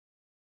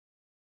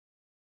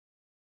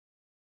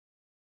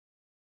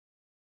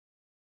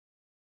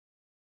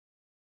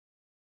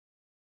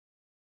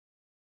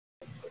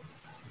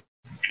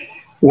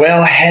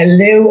Well,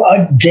 hello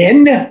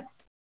again.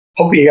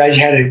 Hope you guys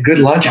had a good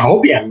lunch. I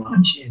hope you had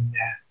lunch,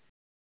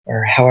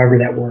 or however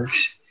that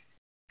works.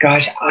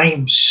 Gosh, I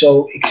am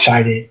so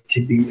excited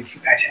to be with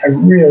you guys. I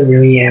really,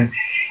 really am.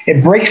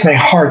 It breaks my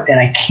heart that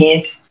I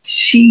can't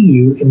see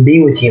you and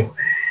be with you.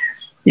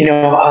 You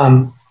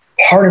know,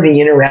 part of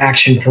the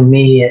interaction for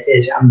me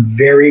is I'm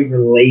very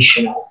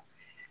relational,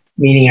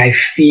 meaning I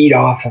feed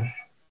off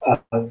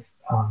of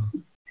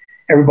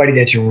everybody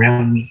that's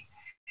around me,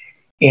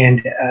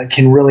 and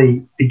can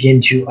really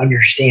begin to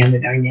understand the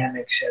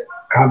dynamics of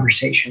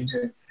conversations,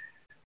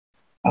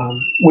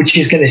 which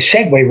is going to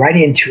segue right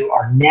into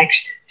our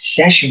next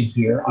session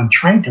here on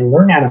trying to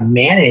learn how to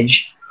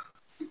manage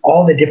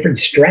all the different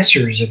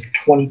stressors of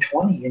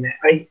 2020. And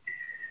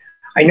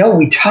I know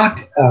we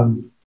talked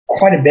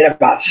quite a bit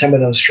about some of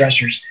those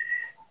stressors.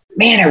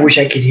 Man, I wish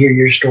I could hear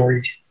your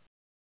stories,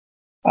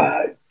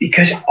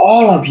 because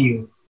all of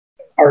you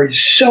are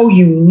so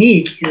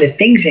unique in the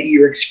things that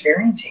you're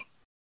experiencing.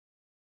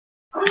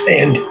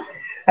 And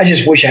I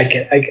just wish I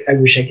could. I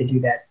wish I could do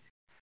that.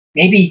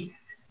 Maybe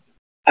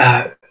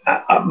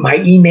my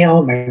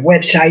email, my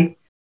website.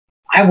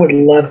 I would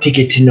love to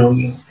get to know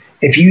you.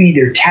 If you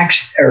either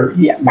text or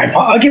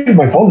I'll give you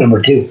my phone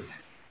number too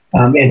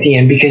at the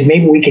end, because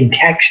maybe we can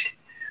text,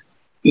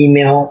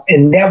 email,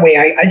 and that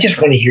way I just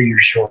want to hear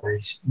your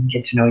stories, and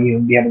get to know you,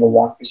 and be able to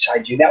walk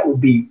beside you. That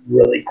would be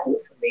really cool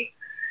for me.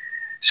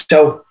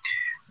 So,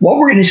 what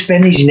we're going to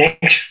spend these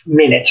next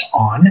minutes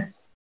on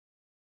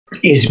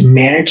is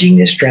managing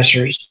the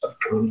stressors of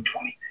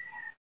 2020.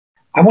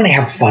 I want to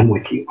have fun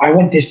with you. I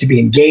want this to be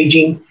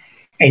engaging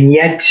and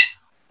yet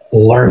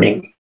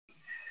learning.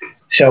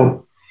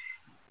 So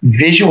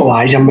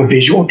visualize. I'm a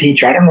visual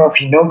teacher. I don't know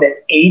if you know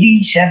that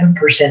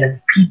 87%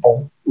 of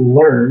people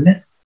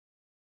learn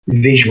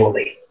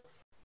visually.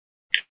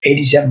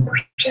 87%.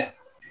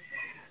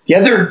 The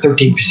other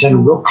 13% are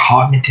real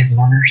cognitive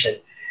learners. And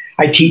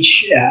I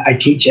teach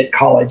at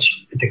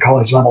college, at the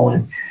college level,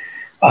 and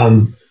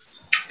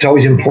it's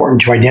always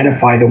important to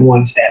identify the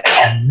ones that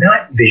are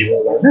not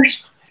visual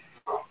learners,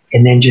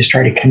 and then just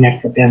try to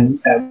connect with them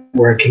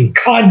where I can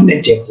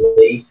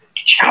cognitively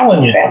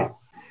challenge them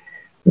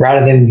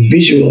rather than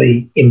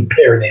visually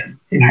impair them.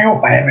 And I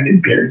hope I haven't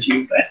impaired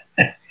you,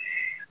 but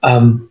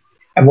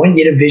I want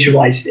you to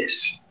visualize this.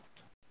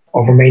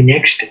 Over my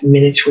next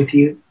minutes with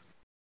you,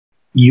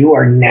 you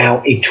are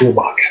now a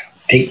toolbox.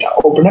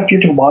 Open up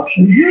your toolbox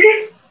and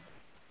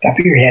top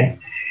of your head,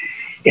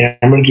 and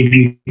I'm going to give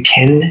you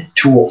 10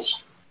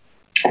 tools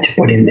to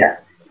put in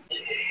there.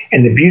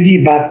 And the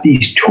beauty about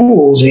these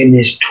tools in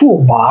this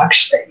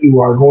toolbox that you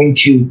are going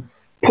to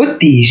put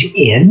these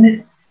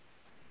in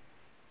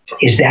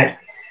is that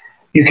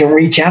you can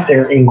reach out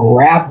there and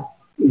grab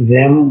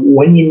them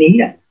when you need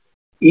them.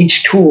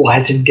 Each tool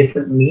has a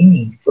different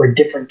meaning for a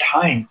different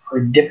time, for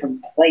a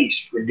different place,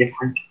 for a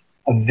different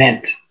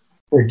event,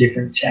 for a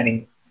different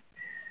setting.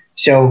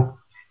 So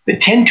the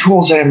 10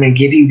 tools that I'm going to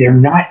give you, they're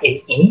not in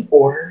any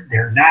order.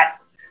 They're not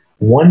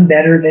one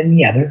better than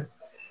the other.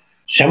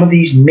 Some of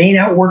these may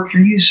not work for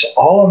you, so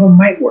all of them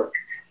might work.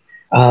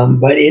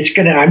 But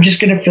I'm just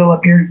going to fill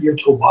up your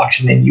toolbox,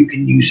 and then you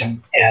can use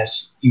them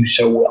as you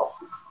so will.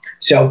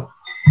 So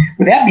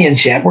with that being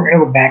said, we're going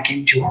to go back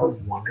into our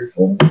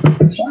wonderful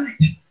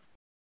slides.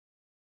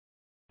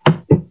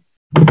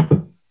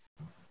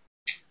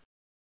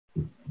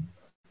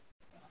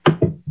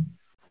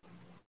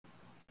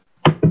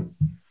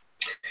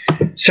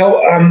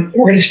 So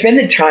we're going to spend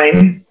the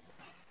time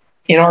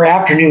in our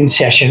afternoon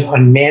session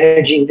on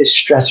managing the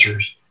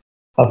stressors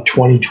of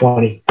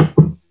 2020.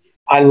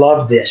 I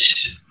love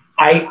this.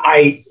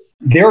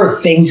 There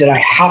are things that I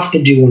have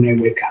to do when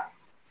I wake up.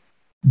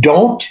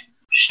 Don't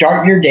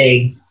start your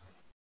day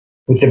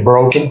with the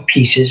broken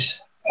pieces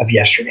of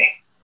yesterday.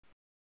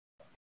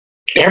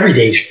 Every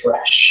day is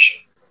fresh.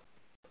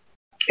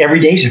 Every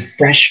day is a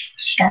fresh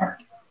start.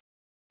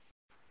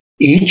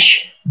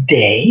 Each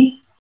day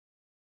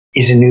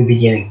is a new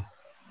beginning.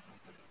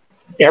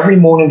 Every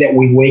morning that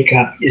we wake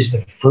up is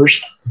the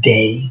first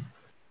day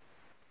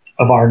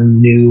of our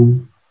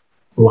new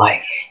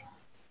life.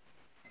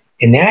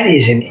 And that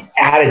is an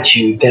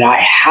attitude that I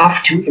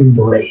have to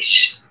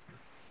embrace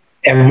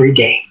every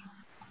day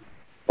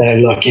that I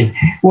look. And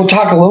we'll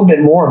talk a little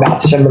bit more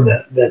about some of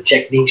the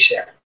techniques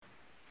there.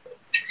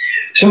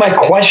 So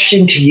my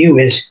question to you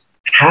is,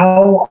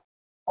 how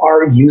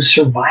are you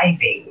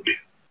surviving?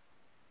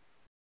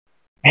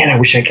 Man, I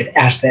wish I could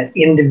ask that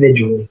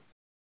individually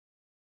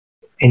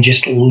and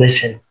just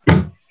listen.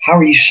 How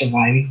are you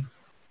surviving?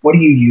 What are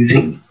you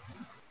using?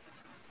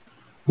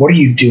 What are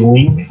you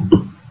doing?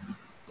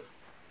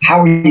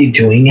 How are you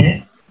doing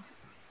it?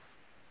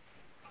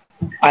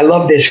 I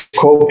love this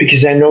quote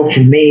because I know for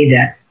me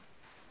that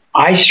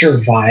I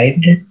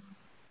survived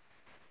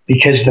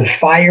because the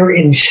fire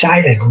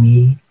inside of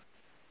me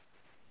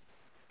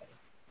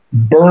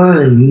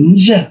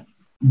burns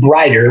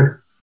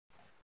brighter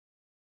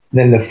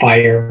than the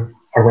fire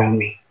around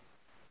me.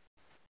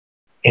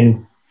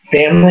 And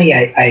family,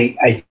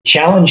 I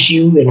challenged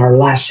you in our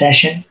last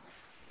session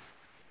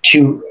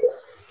to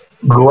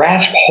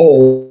grasp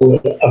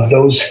hold of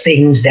those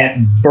things that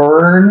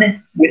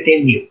burn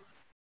within you,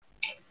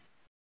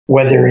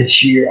 whether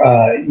it's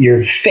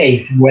your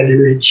faith,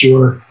 whether it's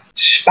your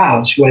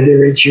spouse,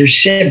 whether it's your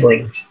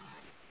siblings,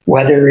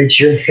 whether it's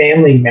your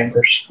family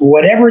members,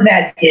 whatever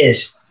that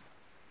is.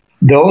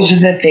 Those are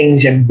the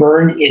things that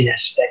burn in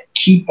us, that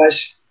keep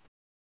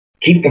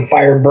the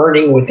fire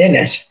burning within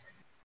us,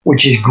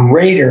 which is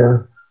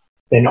greater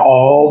than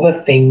all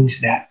the things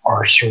that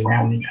are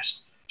surrounding us.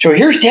 So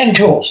here's 10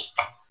 tools.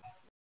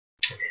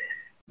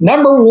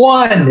 Number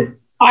one,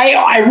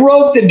 I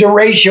wrote the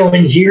derecho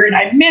in here, and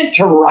I meant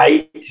to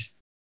write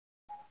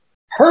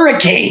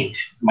hurricanes.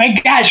 My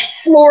gosh,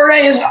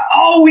 Florida is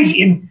always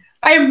in.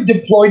 I have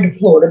deployed to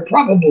Florida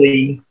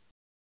probably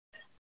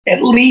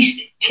at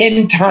least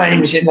 10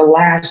 times in the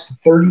last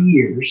 30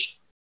 years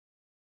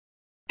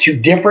to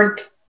different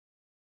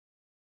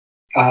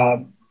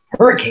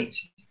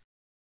hurricanes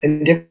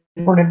and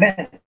different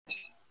events.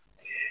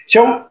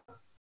 So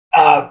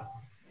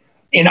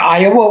in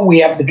Iowa, we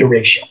have the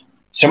derecho.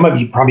 Some of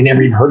you probably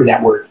never even heard of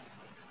that word.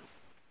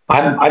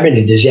 I've been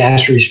in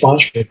disaster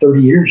response for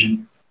 30 years,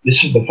 and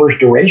this is the first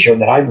derecho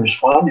that I've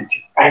responded to,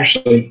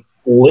 actually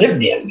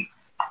lived in.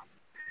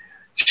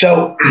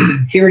 So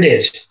here it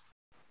is.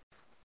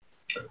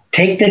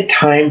 Take the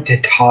time to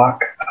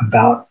talk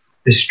about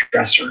the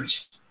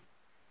stressors.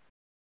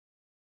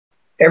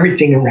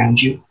 Everything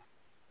around you.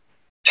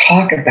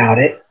 Talk about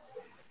it.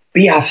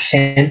 Be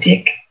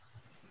authentic.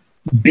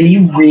 Be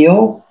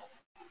real.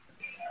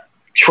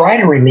 Try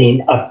to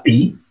remain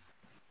upbeat,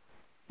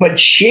 but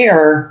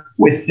share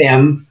with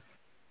them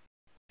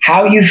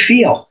how you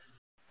feel.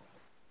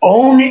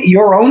 Own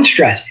your own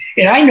stress.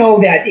 And I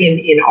know that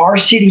in our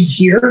city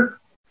here,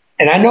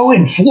 and I know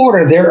in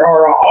Florida, there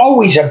are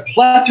always a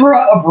plethora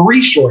of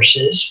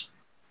resources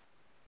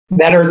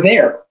that are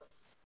there.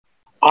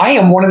 I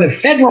am one of the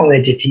federal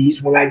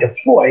entities when I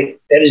deploy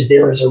that is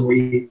there as a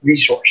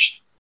resource.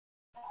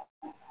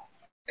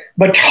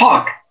 But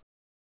talk.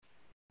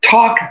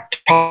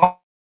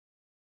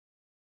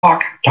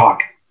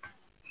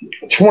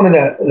 It's one of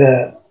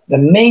the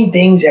main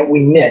things that we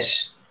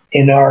miss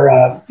in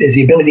our is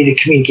the ability to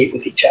communicate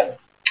with each other.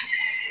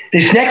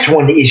 This next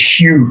one is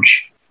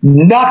huge.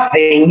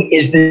 Nothing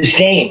is the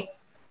same.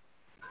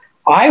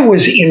 I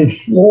was in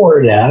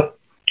Florida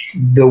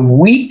the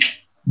week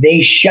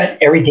they shut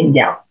everything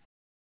down.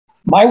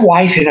 My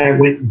wife and I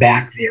went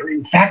back there.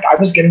 In fact, I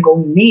was going to go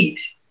meet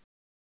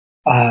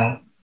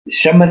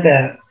some of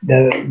the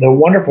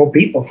wonderful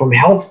people from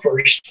Health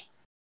First,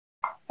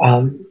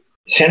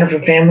 Center for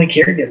Family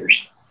Caregivers.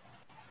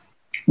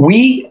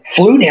 We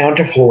flew down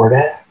to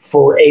Florida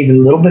for a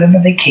little bit of a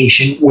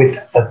vacation with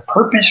the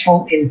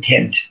purposeful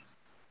intent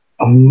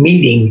of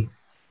meeting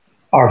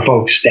our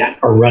folks that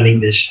are running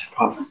this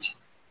conference.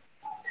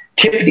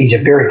 Tiffany's a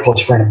very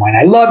close friend of mine.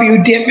 I love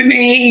you,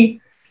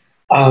 Tiffany.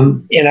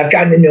 And I've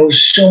gotten to know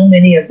so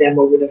many of them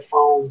over the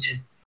phones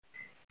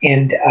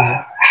and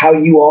how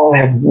you all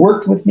have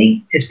worked with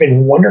me. It's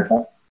been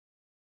wonderful.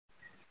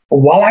 But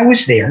while I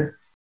was there,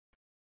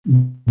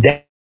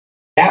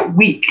 that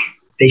week,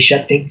 they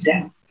shut things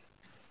down.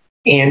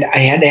 And I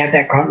had to have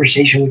that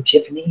conversation with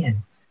Tiffany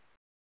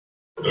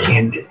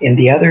and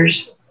the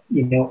others,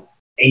 you know,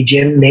 hey,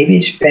 Jim, maybe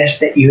it's best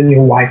that you and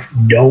your wife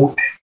don't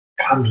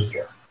come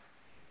here.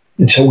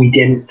 And so we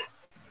didn't.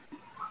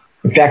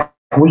 In fact,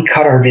 we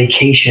cut our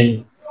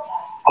vacation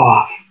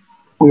off.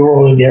 We were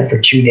only there for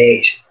 2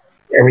 days.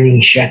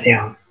 Everything shut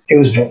down. It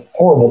was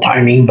horrible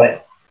timing,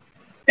 but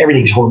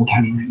everything's horrible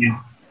timing right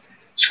now.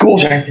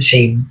 Schools aren't the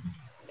same.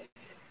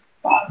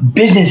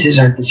 Businesses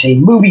aren't the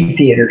same. Movie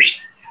theaters.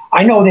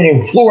 I know that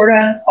in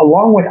Florida,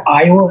 along with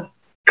Iowa,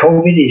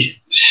 COVID is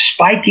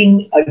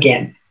spiking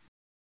again.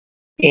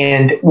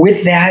 And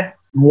with that,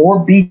 more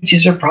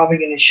beaches are probably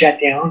going to shut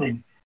down,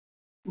 and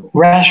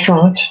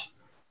restaurants.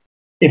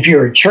 If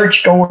you're a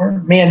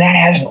churchgoer, man, that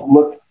hasn't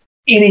looked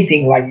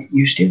anything like it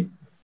used to.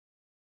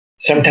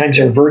 Sometimes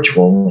they're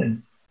virtual,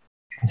 and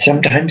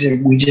sometimes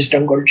we just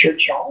don't go to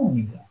church at all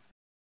anymore.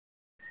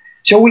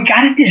 So we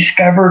got to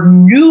discover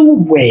new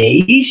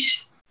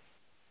ways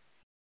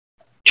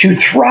to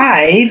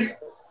thrive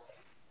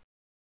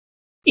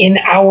in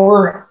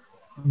our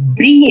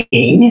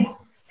being,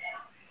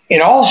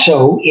 and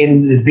also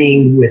in the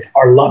being with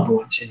our loved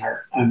ones and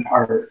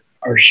our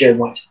shared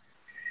ones.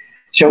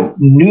 So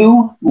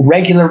new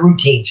regular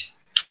routines.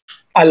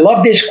 I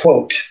love this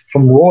quote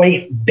from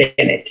Roy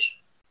Bennett.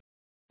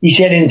 He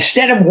said,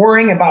 instead of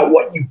worrying about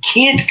what you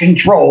can't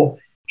control,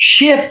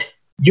 shift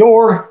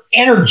your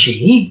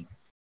energy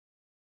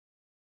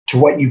to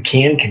what you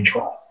can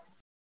control.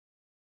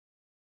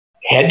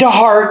 Head to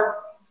heart,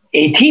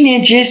 18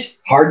 inches,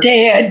 heart to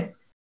head.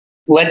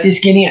 Let this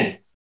get in.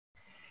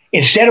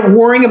 Instead of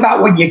worrying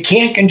about what you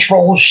can't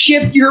control,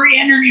 shift your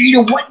energy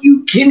to what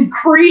you can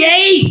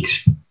create.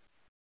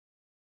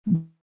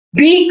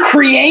 Be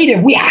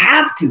creative. We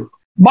have to.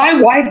 My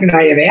wife and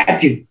I have had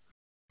to,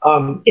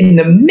 in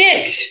the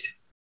midst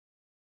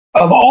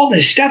of all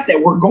the stuff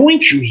that we're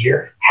going through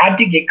here, had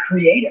to get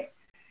creative.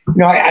 You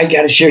know, I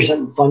got to share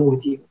something fun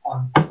with you.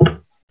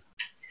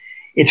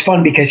 it's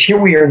fun because here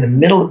we are in the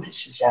middle of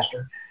this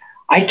disaster.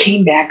 I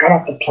came back, got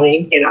off the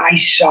plane, and I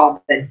saw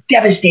the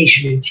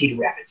devastation in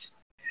Cedar Rapids.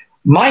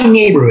 My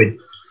neighborhood,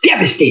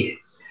 devastated.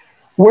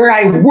 Where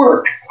I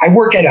work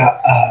at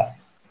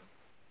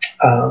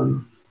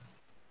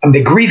I'm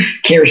the grief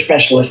care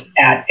specialist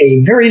at a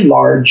very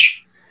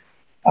large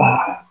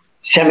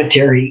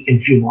cemetery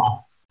and funeral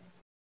home.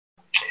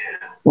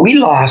 We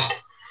lost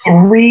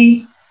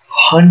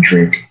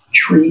 300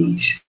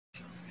 trees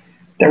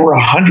that were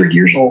 100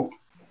 years old.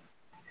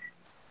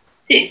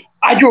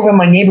 I drove in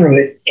my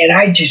neighborhood and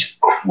I just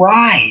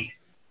cried.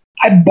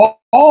 I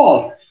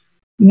bawled.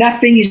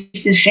 Nothing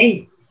is the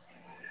same.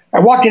 I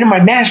walked into my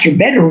master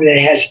bedroom that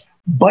has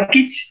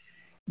buckets,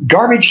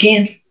 garbage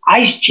cans,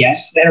 ice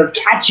chests that are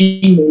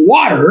catching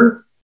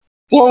water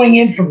flowing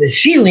in from the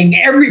ceiling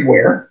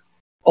everywhere,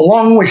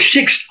 along with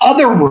 6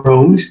 other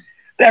rooms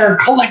that are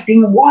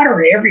collecting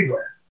water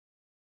everywhere.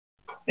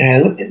 And I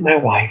looked at my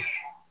wife.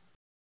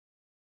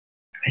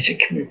 I said,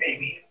 "Come here,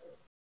 baby."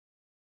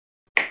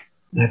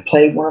 And I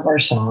played one of our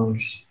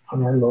songs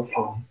on our little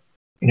phone,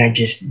 and I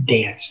just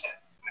danced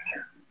with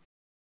her.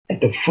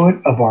 At the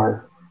foot of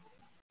our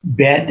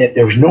bed, that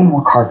there was no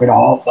more carpet,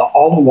 all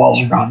the walls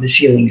are gone, the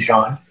ceiling's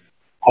gone,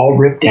 all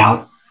ripped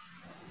out,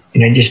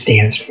 and I just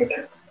danced with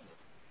her.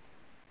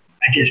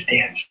 I just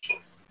danced.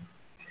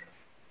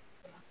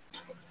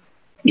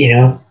 You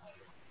know,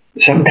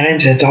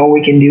 sometimes that's all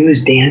we can do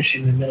is dance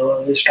in the middle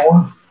of the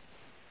storm.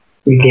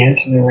 We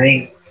dance in the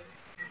rain.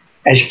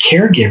 As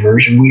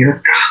caregivers, we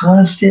are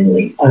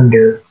constantly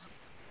under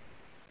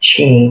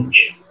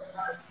change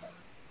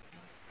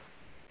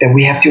that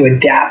we have to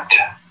adapt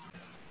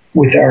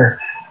with our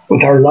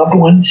loved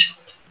ones,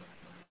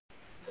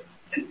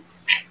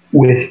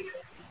 with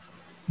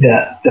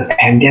the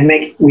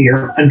pandemic. We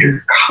are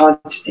under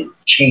constant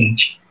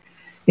change.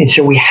 And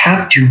so we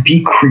have to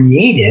be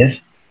creative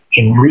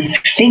in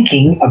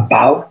rethinking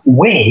about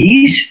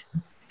ways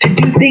to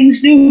do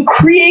things new,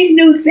 create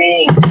new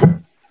things,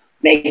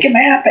 make them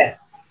happen.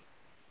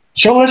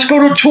 So let's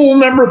go to tool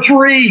number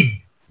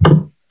 3.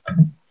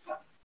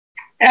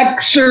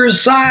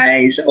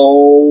 Exercise.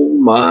 Oh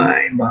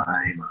my.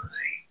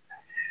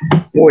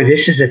 Boy,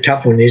 this is a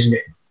tough one, isn't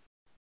it?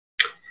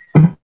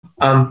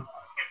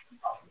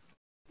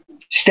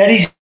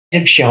 Studies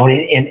have shown,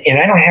 and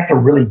I don't have to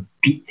really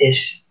beat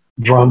this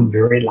drum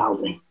very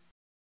loudly,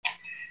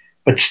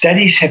 but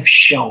studies have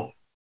shown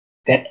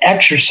that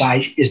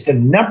exercise is the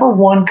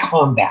 #1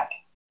 combat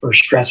for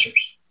stressors.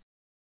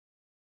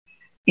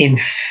 In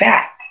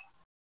fact,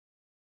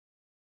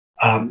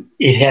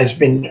 it has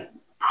been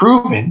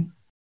proven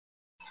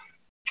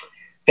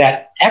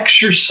that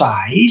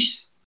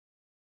exercise,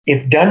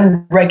 if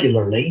done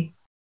regularly,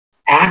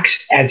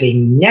 acts as a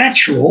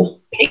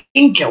natural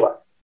painkiller.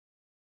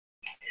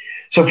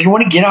 So if you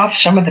want to get off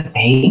some of the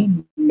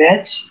pain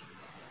meds,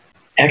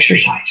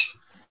 exercise.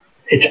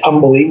 It's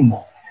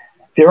unbelievable.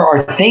 There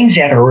are things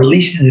that are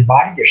released in the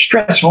body. There's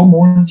stress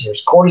hormones,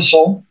 there's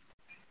cortisol,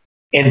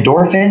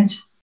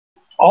 endorphins.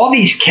 All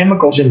these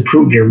chemicals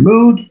improve your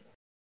mood.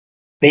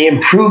 They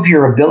improve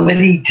your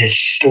ability to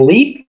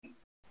sleep.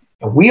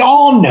 We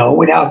all know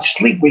without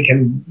sleep, we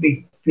can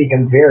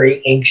become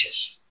very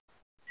anxious.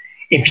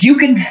 If you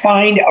can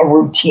find a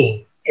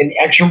routine, an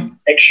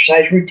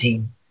exercise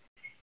routine,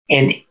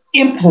 and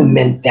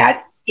implement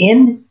that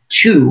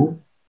into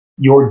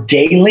your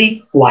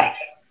daily life,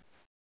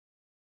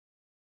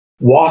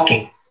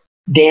 walking,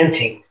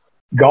 dancing,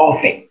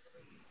 golfing,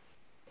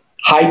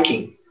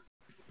 hiking,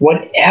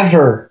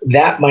 whatever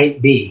that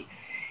might be,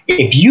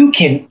 if you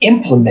can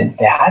implement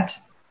that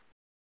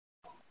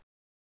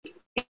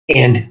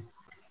and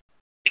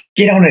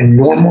get on a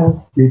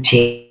normal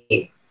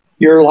routine,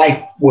 your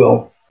life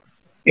will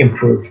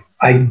improve.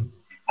 I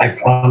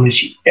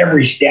promise you,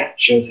 every stat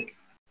shows it.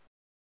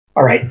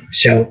 All right,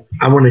 so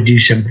I want to do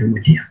something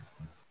with you.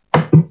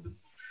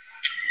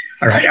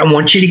 All right, I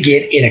want you to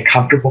get in a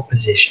comfortable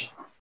position,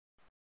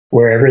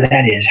 wherever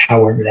that is,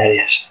 however that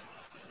is.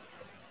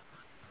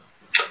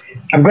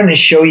 I'm going to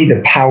show you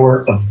the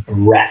power of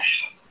breath.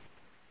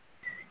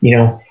 You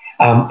know,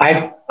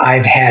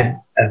 I've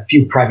had a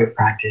few private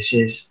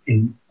practices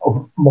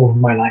over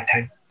my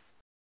lifetime.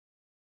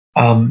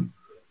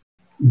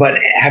 But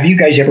have you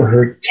guys ever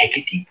heard, take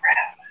a deep breath?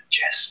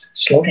 Just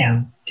slow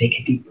down, take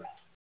a deep breath.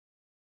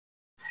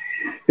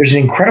 There's an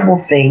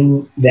incredible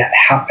thing that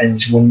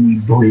happens when we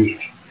breathe.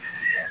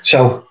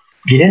 So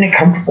get in a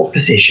comfortable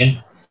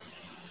position,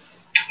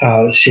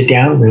 sit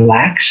down,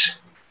 relax.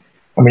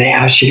 I'm going to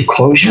ask you to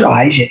close your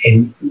eyes,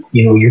 and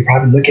you know, you're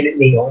probably looking at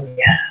me going,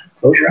 yeah,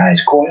 close your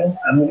eyes, Coyle.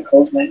 I'm going to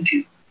close mine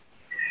too.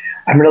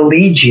 I'm going to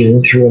lead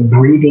you through a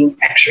breathing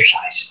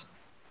exercise.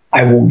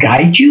 I will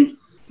guide you.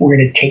 We're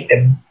going to take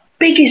the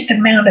biggest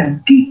amount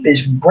of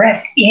deepest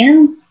breath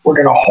in. We're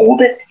going to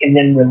hold it and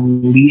then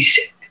release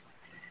it.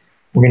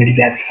 We're going to do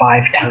that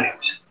 5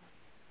 times.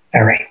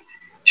 All right.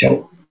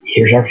 So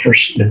here's our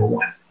first number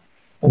 1.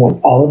 I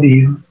want all of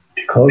you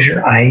to close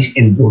your eyes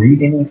and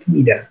breathe in with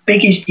me. The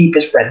biggest,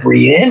 deepest breath.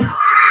 Breathe in.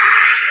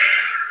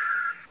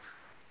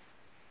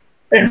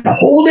 And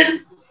hold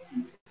it.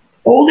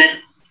 Hold it.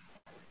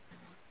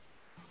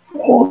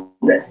 hold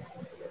it,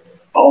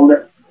 hold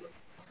it,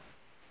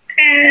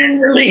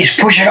 and release.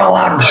 Push it all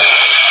out.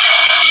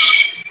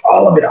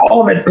 All of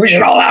it, push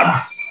it all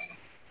out.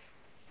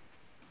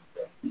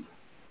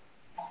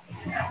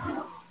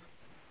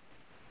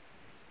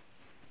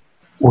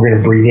 We're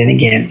going to breathe in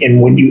again,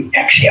 and when you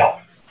exhale,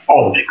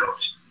 all of it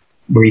goes.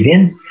 Breathe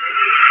in.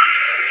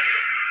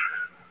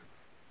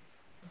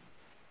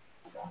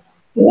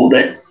 Hold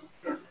it.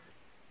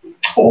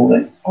 Hold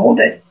it. Hold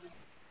it.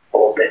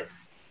 Hold it.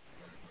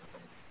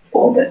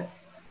 Hold it.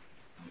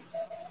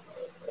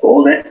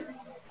 Hold it.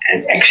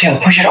 And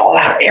exhale. Push it all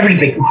out.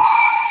 Everything.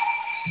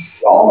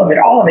 All of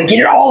it. Get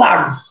it all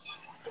out.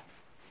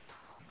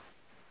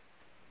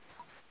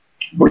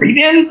 Breathe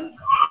in.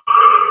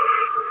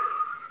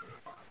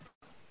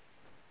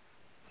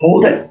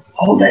 Hold it.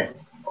 Hold it.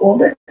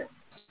 Hold it.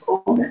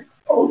 Hold it.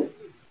 Hold it.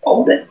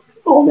 Hold it.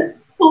 Hold it.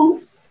 Hold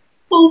it.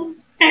 Hold it.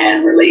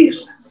 And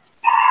release.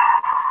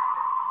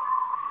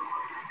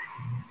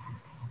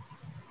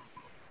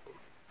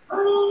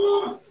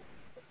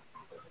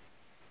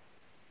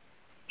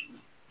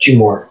 Two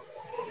more.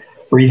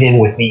 Breathe in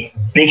with me.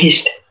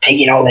 Biggest, take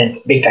it all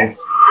in, big time.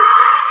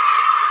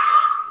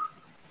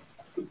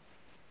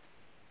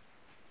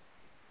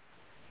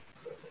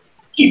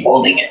 Keep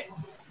holding it.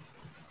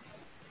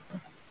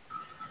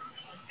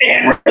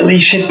 And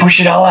release it, push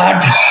it all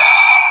out.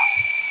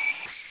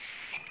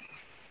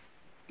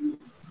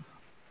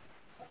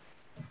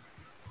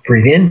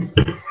 Breathe in.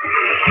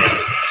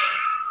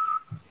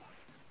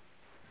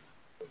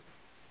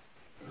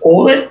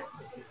 Hold it.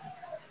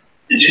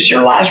 This is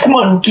your last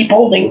one. Keep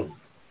holding.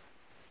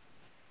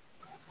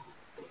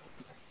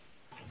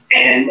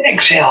 And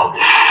exhale.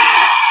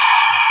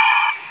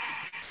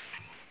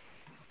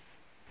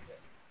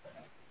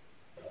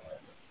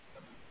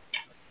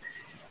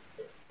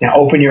 Now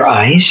open your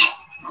eyes.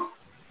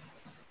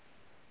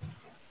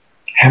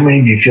 How many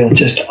of you feel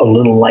just a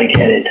little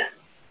lightheaded?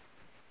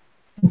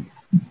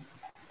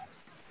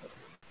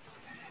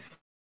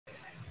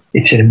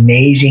 It's an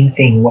amazing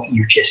thing what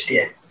you just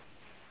did.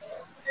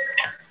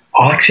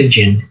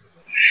 Oxygen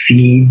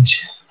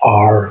feeds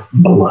our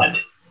blood.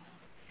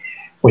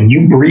 When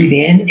you breathe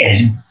in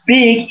as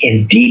big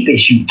and deep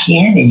as you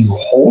can and you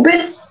hold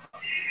it,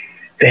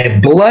 the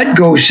blood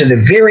goes to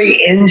the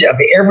very ends of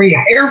every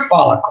hair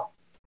follicle.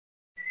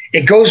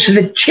 It goes to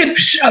the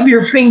tips of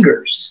your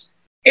fingers.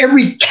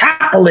 Every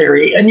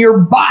capillary in your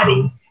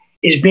body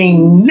is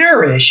being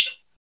nourished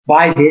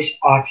by this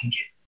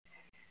oxygen.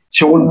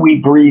 So when we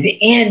breathe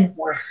in,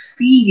 we're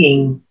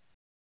feeding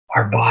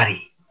our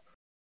body.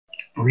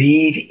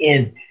 Breathe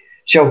in.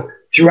 So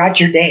throughout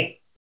your day,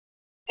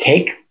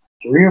 take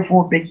 3 or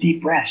 4 big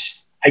deep breaths.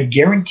 I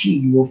guarantee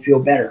you will feel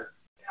better.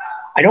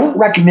 I don't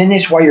recommend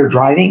this while you're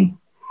driving.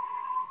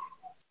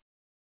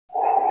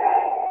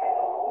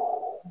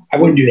 I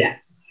wouldn't do that.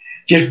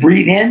 Just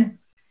breathe in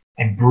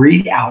and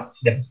breathe out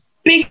the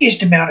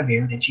biggest amount of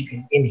air that you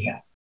can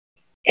inhale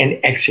and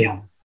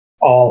exhale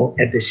all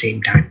at the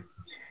same time.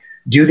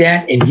 Do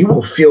that and you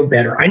will feel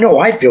better. I know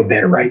I feel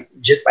better, right?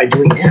 Just by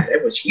doing that.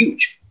 It was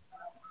huge.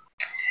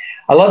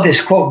 I love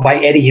this quote by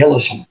Eddie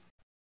Hillison.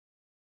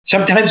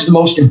 Sometimes the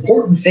most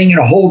important thing in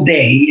a whole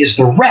day is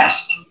the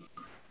rest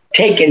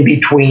taken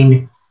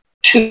between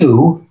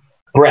 2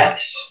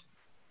 breaths.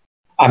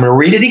 I'm going to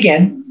read it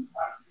again.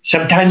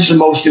 Sometimes the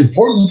most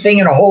important thing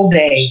in a whole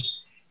day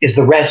is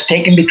the rest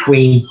taken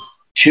between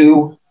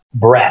 2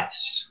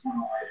 breaths.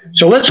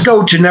 So let's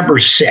go to number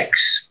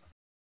 6.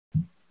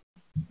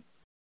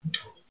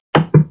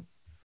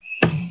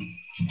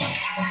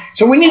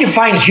 So we need to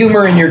find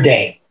humor in your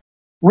day.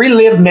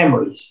 Relive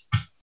memories.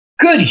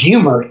 Good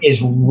humor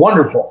is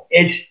wonderful.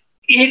 It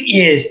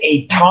is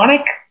a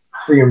tonic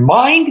for your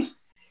mind.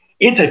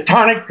 It's a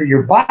tonic for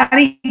your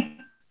body.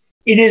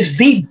 It is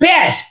the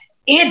best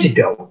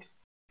antidote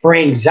for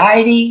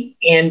anxiety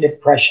and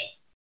depression.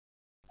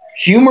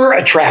 Humor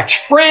attracts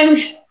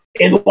friends.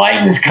 It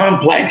lightens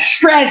complex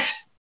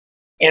stress.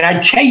 And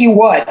I tell you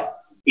what,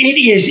 it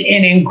is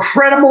an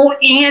incredible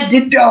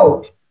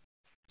antidote.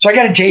 So I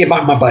got to tell you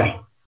about my buddy.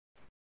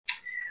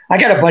 I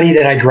got a buddy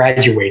that I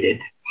graduated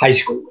high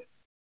school with.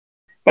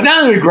 But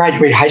not only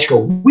graduated high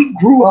school, we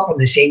grew up on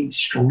the same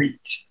street.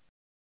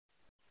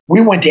 We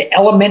went to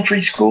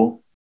elementary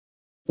school.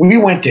 We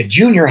went to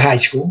junior high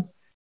school.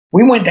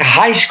 We went to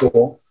high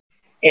school.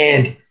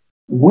 And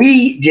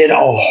we did a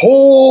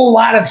whole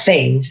lot of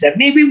things that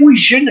maybe we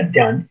shouldn't have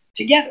done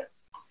together.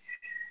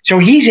 So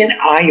he's in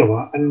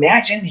Iowa.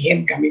 Imagine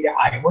him coming to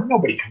Iowa.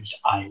 Nobody comes to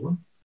Iowa.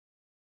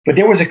 But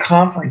there was a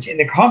conference, and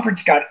the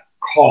conference got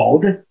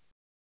called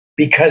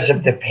because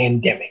of the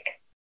pandemic.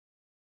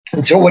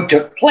 And so what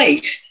took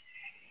place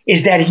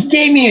is that he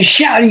gave me a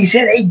shout. He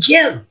said, "Hey,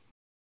 Jim,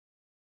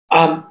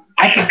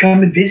 I could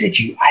come and visit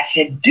you." I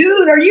said,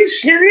 "Dude, are you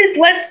serious?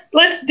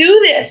 Let's do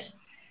this."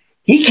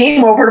 He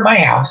came over to my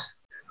house.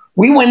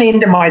 We went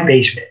into my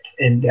basement,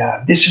 and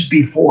this is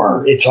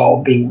before it's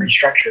all being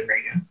restructured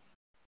right now.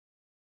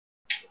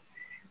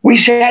 We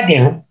sat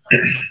down.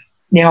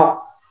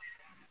 Now,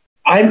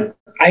 I'm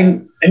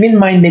in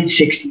my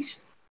mid-60s.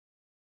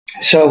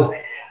 So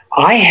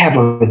I have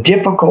a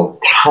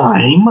difficult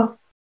time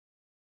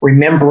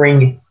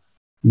remembering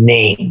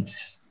names.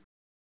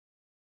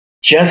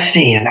 Just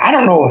seeing. I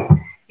don't know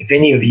if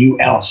any of you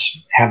else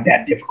have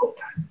that difficult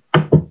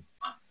time.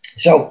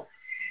 So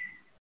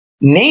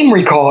name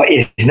recall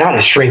is not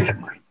a strength of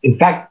mine. In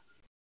fact,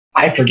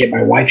 I forget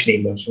my wife's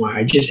name once in a while.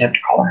 I just have to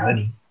call her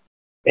honey,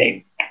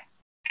 babe.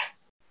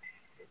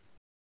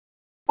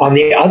 On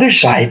the other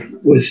side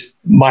was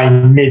my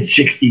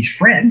mid-60s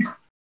friend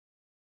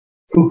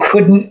who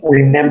couldn't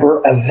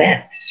remember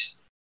events.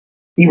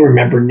 He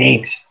remembered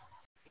names.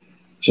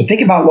 So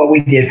think about what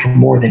we did for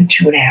more than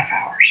 2.5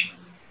 hours.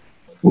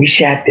 We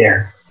sat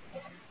there.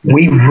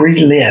 We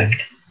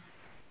relived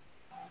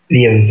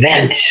the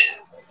events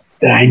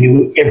that I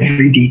knew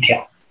every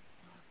detail.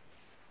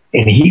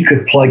 And he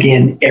could plug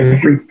in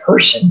every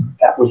person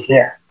that was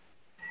there.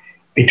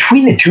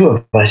 Between the two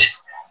of us,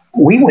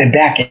 we went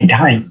back in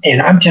time,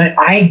 and I'm telling you,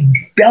 I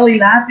belly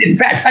laughed. In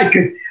fact, I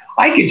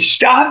could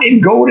stop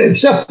and go to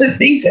some of the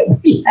things that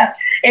we have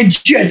and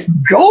just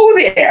go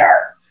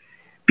there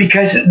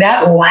because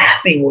that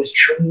laughing was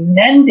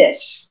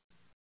tremendous.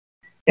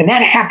 And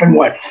that happened,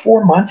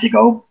 4 months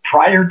ago,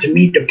 prior to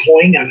me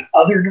deploying on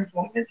other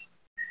deployments.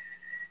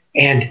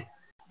 And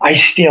I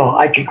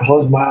could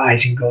close my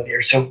eyes and go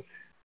there. So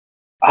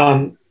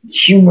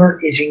humor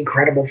is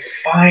incredible.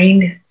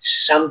 Find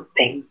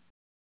something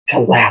to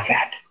laugh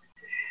at.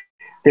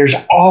 There's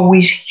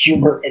always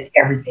humor in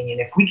everything.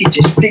 And if we could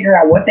just figure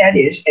out what that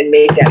is and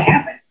make that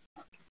happen.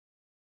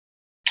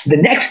 The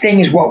next thing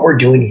is what we're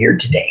doing here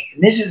today.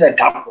 And this is a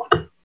tough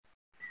one.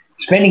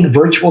 Spending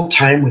virtual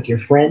time with your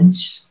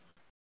friends,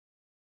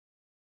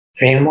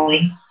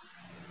 family.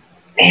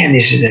 Man,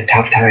 this is a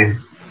tough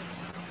time.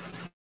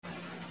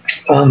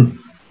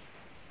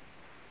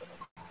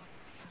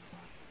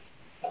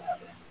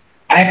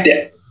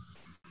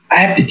 I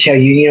have to tell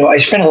you, I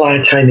spent a lot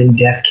of time in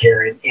death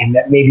care and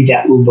that maybe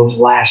those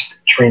last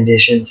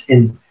transitions.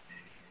 And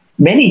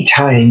many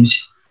times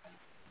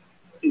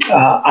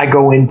I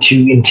go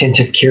into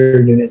intensive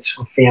care units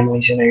with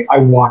families and I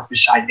walk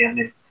beside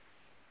them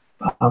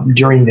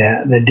during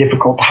the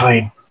difficult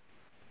time.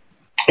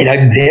 And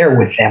I'm there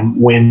with them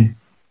when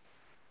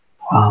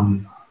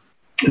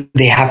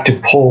they have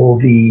to pull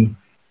the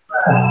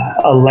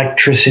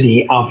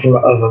electricity out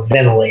of a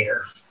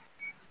ventilator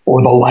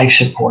or the life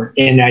support,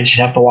 and I just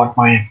have to walk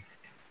by them.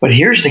 But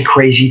here's the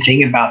crazy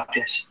thing about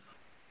this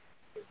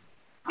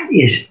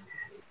is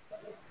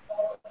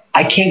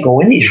I can't go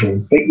in these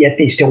rooms, but yet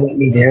they still want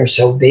me there.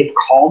 So they've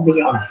called me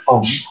on a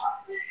phone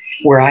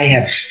where I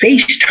have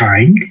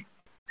FaceTimed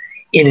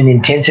in an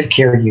intensive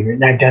care unit,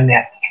 and I've done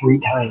that 3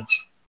 times.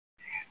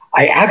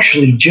 I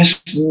actually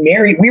just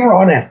married. We were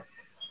on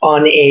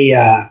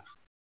a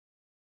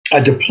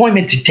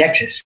deployment to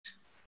Texas,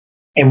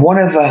 and one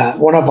of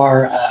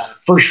our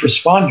first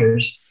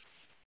responders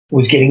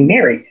was getting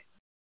married,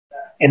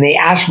 and they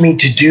asked me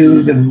to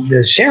do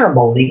the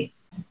ceremony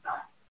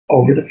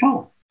over the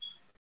phone.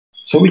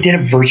 So we did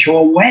a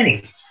virtual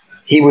wedding.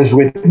 He was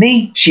with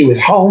me. She was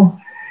home.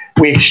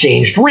 We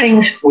exchanged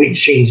rings. We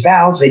exchanged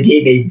vows. They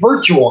gave a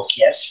virtual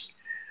kiss.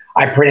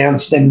 I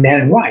pronounced them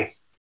man and wife.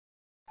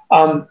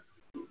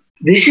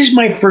 This is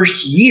my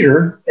first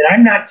year that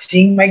I'm not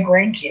seeing my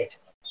grandkids.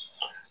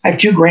 I have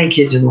 2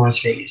 grandkids in Las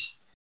Vegas.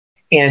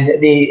 And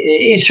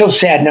it's so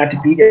sad not to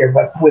be there,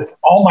 but with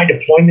all my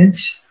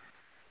deployments,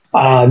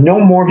 no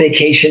more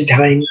vacation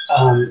time,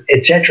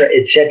 et cetera,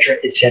 et cetera,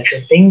 et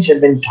cetera. Things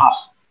have been tough.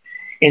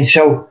 And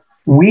so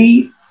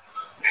we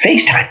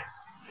FaceTime.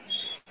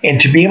 And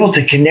to be able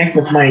to connect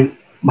with my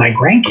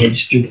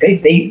grandkids through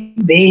faith,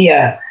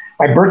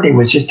 my birthday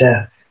was just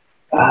a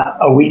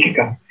week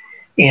ago.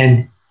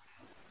 And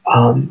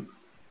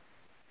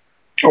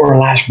or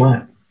last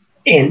month.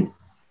 And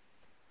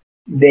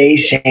they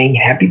sang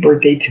happy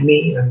birthday to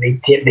me, and they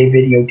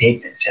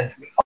videotaped it and sent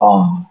to me.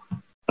 Oh,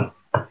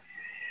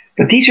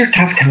 but these are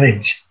tough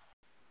times.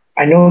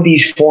 I know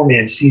these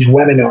formats, these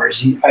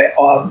webinars,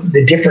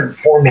 the different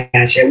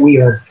formats that we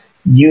are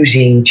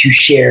using to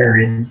share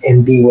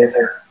and be with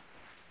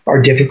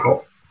are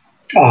difficult.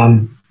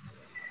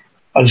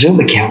 A Zoom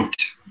account.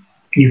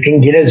 You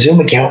can get a Zoom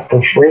account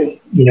for free.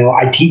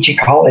 I teach at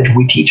college.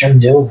 We teach on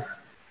Zoom.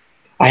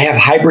 I have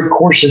hybrid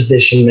courses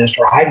this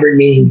semester. Hybrid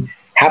meaning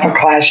half a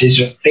class is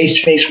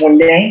face-to-face one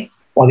day,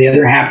 while the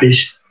other half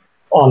is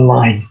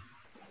online,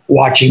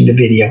 watching the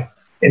video.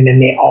 And then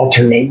they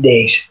alternate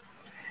days.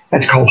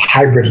 That's called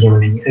hybrid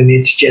learning. And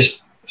it's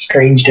just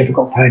strange,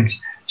 difficult times.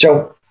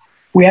 So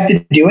we have to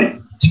do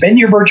it. Spend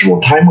your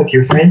virtual time with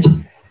your friends.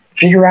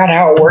 Figure out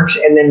how it works,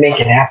 and then make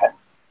it happen.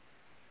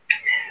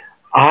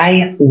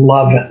 I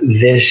love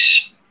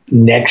this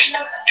next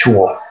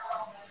tool.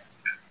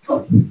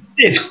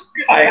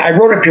 I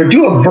wrote up here,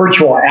 do a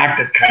virtual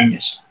act of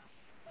kindness.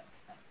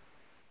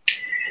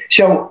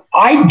 So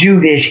I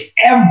do this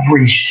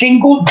every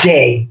single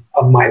day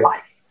of my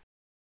life.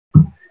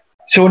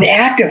 So an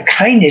act of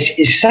kindness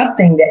is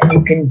something that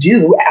you can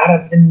do out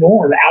of the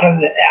norm,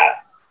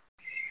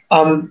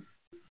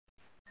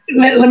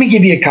 let me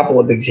give you a couple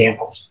of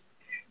examples.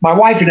 My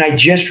wife and I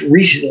just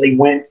recently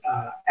went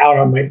out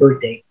on my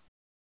birthday.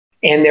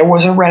 And there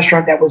was a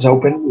restaurant that was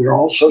open. We were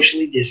all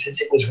socially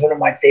distanced. It was one of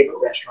my favorite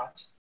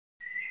restaurants.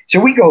 So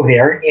we go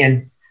there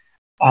and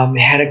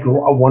had a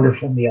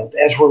wonderful meal.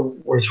 As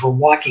we're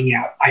walking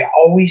out, I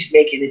always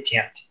make an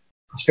attempt,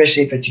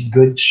 especially if it's a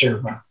good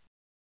server,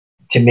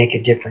 to make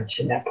a difference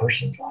in that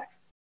person's life.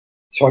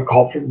 So I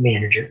called for the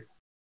manager.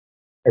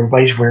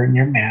 Everybody's wearing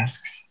their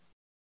masks.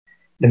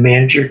 The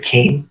manager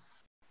came,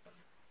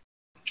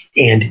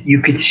 and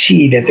you could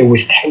see that there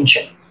was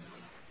tension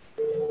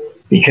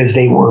because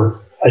they were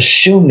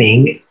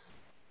assuming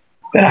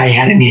that I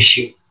had an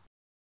issue.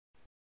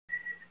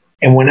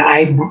 And when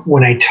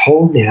I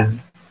told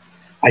them,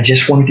 I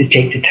just wanted to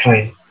take the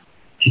time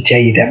to tell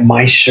you that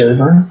my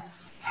server,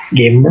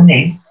 gave them her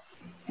name,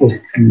 was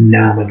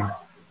phenomenal.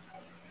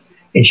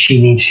 And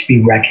she needs to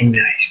be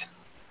recognized.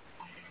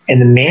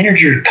 And the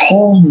manager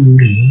told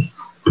me,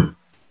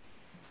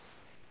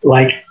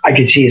 like I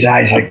could see his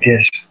eyes like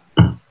this.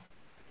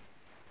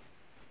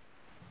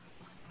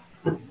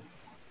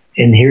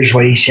 And here's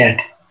what he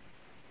said.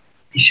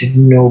 He said,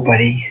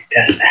 nobody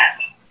does that.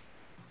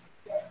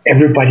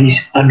 Everybody's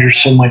under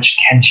so much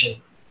tension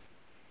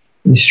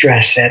and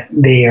stress that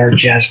they're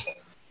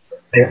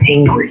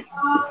angry.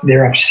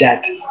 They're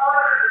upset.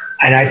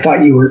 And I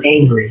thought you were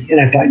angry, and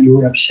I thought you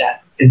were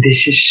upset. And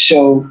this is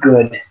so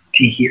good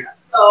to hear.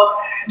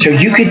 So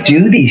you could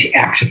do these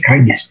acts of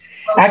kindness.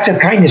 Acts of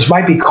kindness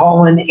might be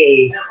calling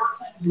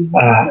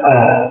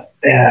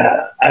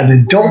an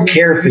adult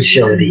care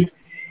facility,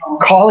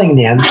 calling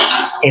them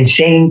and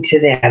saying to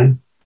them,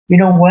 you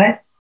know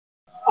what?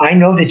 I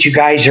know that you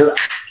guys are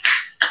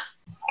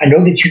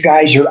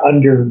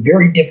under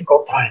very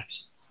difficult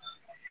times.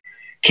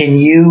 Can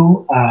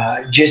you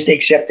just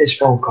accept this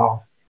phone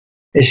call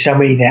as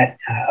somebody that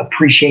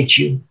appreciates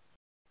you,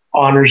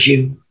 honors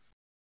you,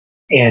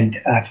 and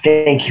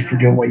thank you for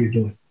doing what you're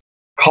doing?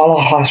 Call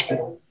a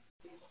hospital,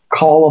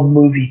 call a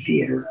movie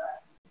theater,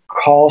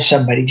 call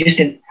somebody, just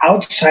an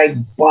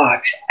outside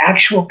box,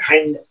 actual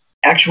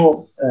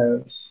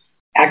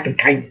act of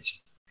kindness.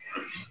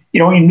 You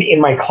know, in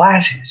my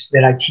classes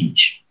that I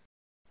teach,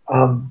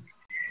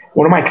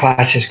 one of my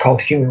classes is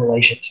called Human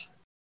Relations.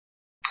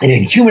 And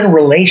in Human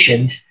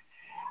Relations,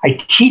 I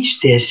teach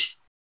this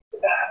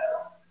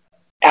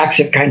acts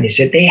of kindness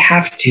that they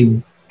have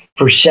to,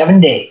 for 7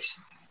 days,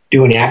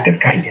 do an act of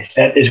kindness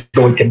that is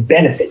going to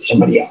benefit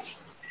somebody else.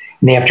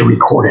 And they have to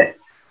record it.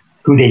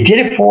 Who they did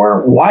it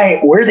for, why,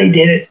 where they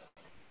did it,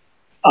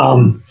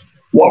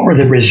 what were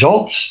the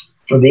results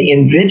for the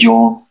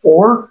individual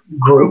or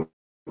group,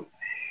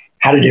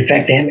 how did it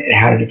affect them, and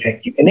how did it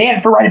affect you. And they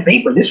had to write a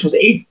paper. This was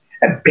a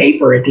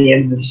paper at the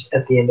end of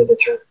the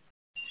term.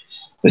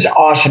 It was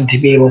awesome to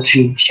be able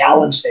to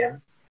challenge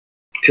them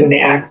to an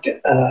act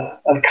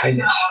of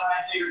kindness,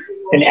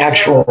 an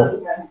actual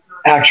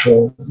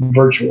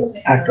virtual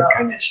act of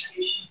kindness.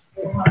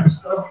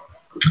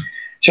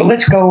 So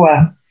let's go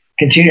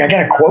continue. I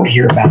got a quote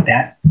here about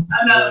that.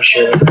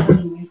 Sure.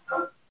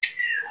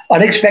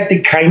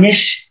 Unexpected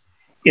kindness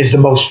is the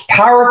most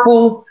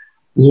powerful,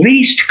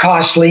 least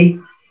costly,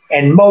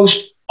 and most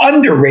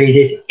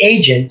underrated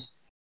agent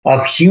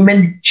of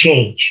human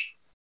change.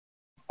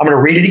 I'm going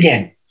to read it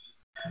again.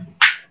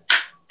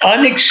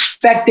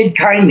 Unexpected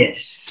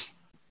kindness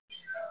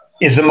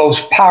is the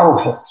most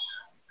powerful,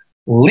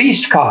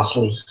 least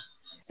costly,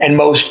 and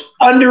most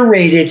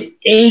underrated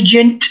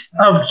agent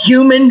of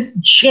human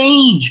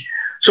change.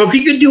 So if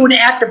you could do an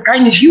act of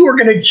kindness, you are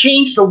going to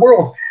change the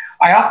world.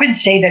 I often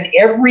say that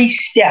every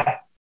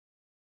step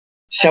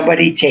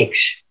somebody takes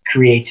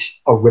creates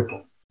a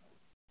ripple.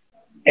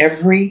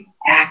 Every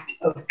act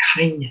of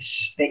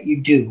kindness that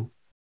you do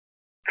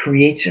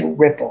creates a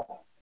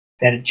ripple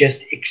that it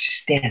just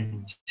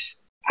extends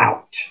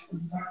out.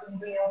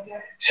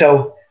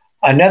 So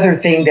another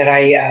thing that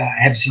I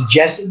have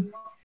suggested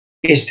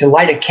is to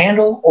light a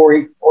candle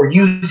or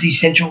use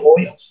essential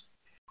oils.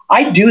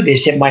 I do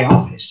this in my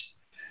office.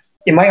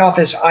 In my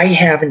office, I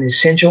have an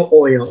essential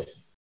oil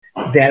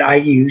that I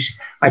use.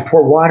 I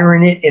pour water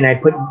in it and I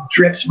put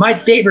drips.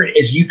 My favorite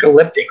is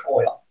eucalyptic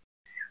oil.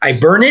 I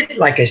burn it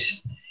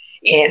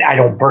and I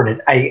don't burn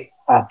it. I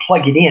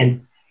plug it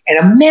in and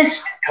a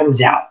mist comes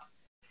out.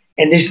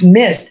 And this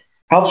mist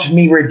helps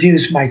me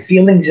reduce my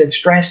feelings of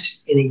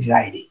stress and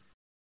anxiety.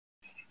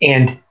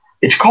 And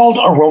it's called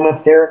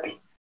aromatherapy.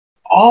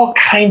 All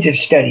kinds of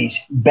studies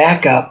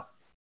back up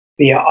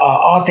the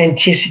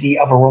authenticity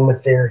of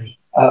aromatherapy,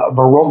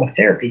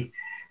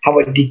 how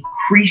it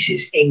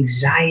decreases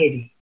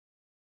anxiety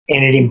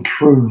and it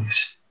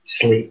improves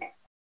sleep.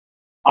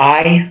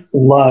 I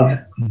love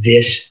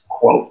this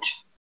quote.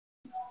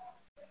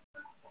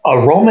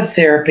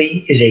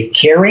 Aromatherapy is a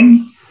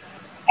caring,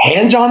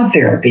 hands-on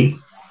therapy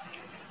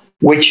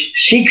which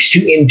seeks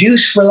to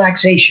induce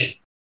relaxation,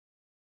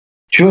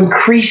 to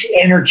increase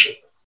energy,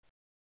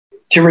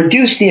 to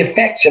reduce the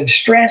effects of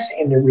stress,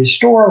 and to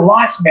restore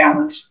lost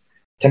balance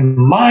to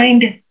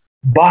mind,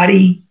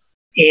 body,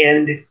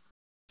 and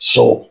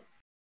soul.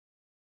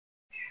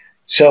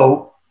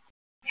 So,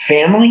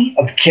 family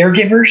of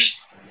caregivers,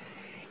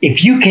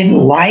 if you can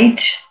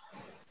light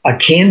a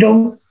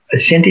candle, a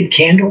scented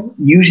candle,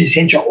 use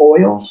essential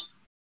oils,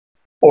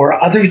 or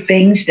other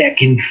things that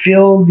can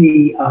fill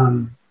the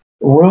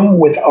room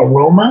with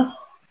aroma,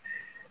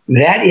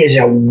 that is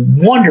a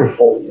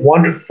wonderful,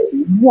 wonderful,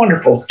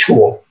 wonderful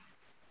tool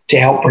to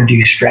help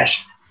reduce stress.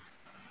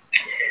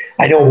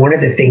 I know one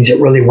of the things that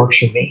really works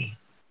for me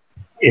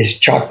is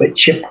chocolate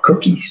chip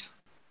cookies.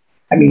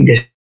 I mean,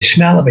 the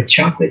smell of a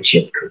chocolate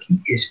chip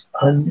cookie is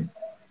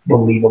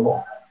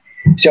unbelievable.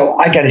 So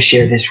I got to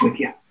share this with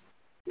you.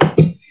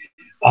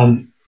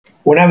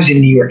 When I was in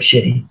New York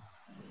City,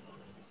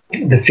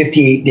 the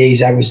 58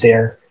 days I was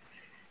there,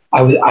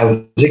 I was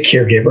a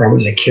caregiver. I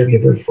was a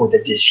caregiver for the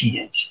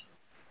decedents.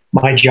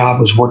 My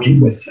job was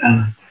working with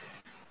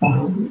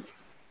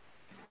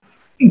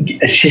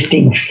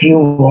assisting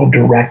funeral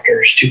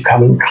directors to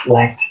come and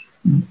collect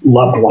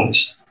loved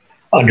ones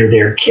under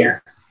their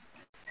care.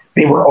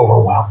 They were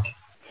overwhelmed.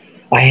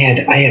 I had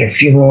a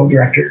funeral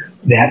director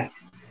that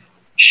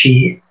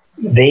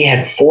they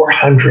had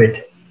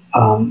 400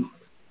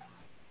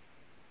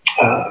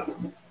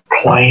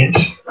 clients,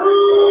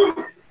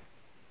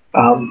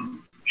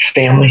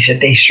 families that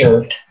they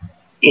served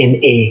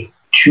in a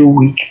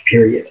 2-week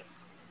period.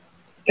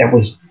 That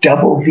was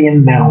double the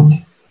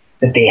amount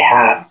that they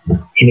had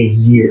in a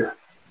year.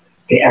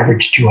 They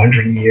averaged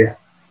 200 a year.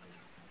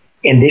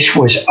 And this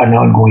was an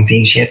ongoing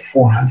thing. She had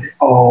 400.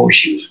 Oh,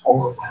 she was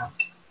overwhelmed.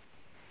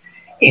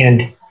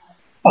 And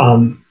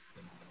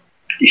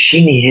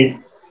she needed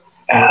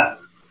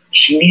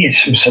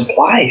some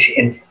supplies.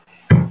 And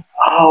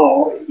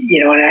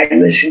and I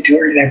listened to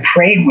her and I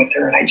prayed with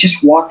her and I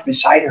just walked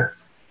beside her.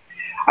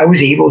 I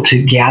was able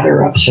to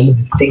gather up some of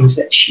the things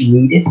that she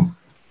needed.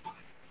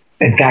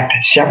 In fact,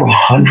 several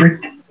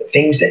hundred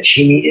things that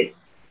she needed,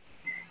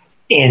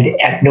 and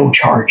at no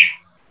charge.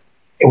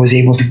 I was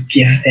able to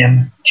give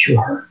them to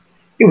her.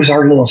 It was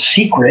our little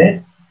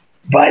secret,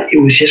 but it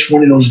was just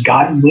one of those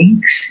God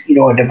winks,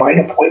 a divine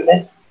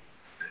appointment.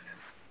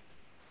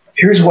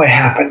 Here's what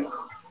happened.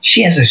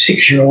 She has a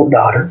 6-year-old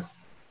daughter.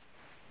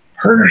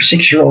 Her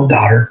 6-year-old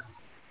daughter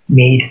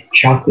made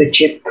chocolate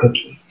chip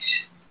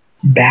cookies,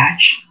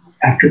 batch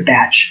after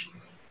batch,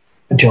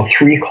 until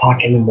 3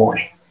 o'clock in the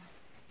morning.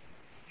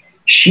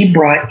 She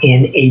brought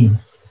in a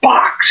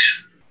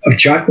box of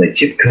chocolate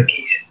chip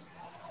cookies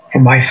for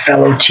my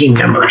fellow team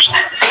members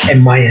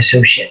and my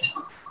associates.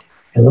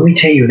 And let me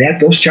tell you that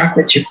those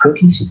chocolate chip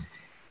cookies,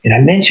 and I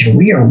mentioned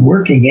we are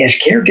working as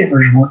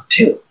caregivers work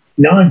too,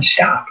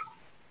 nonstop,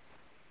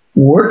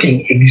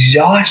 working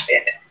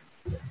exhausted.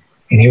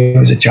 And here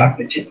was a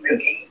chocolate chip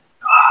cookie.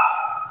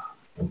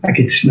 I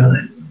could smell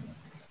it.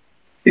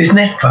 Isn't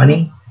that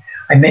funny?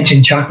 I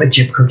mentioned chocolate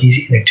chip cookies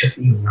and it took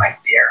me right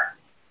there.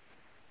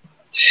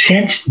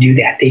 Scents do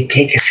that. They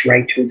take us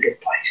right to a good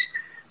place.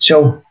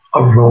 So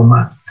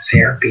aroma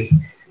therapy,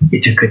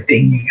 it's a good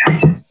thing, you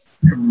guys.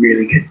 A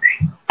really good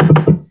thing.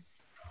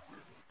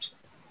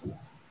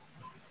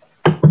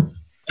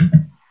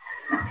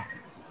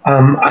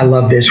 I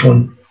love this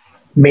one.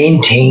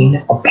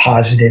 Maintain a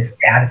positive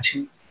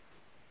attitude.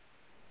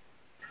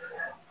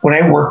 When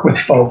I work with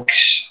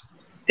folks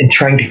and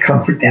trying to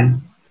comfort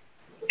them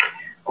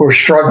who are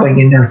struggling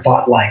in their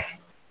thought life,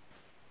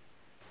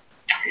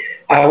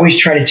 I always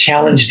try to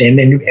challenge them,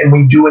 and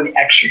we do an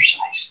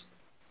exercise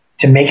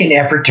to make an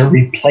effort to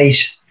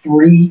replace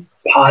 3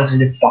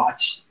 positive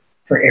thoughts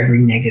for every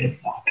negative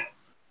thought.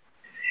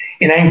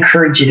 And I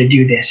encourage you to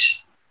do this.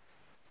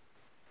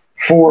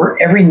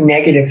 For every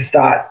negative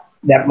thought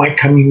that might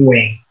come your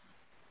way,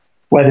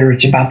 whether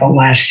it's about the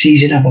last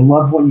season of a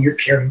loved one you're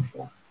caring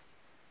for,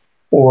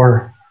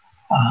 or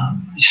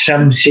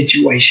some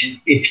situation,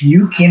 if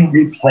you can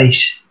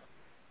replace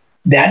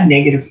that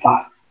negative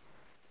thought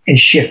and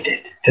shift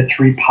it to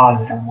 3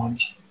 positive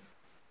ones,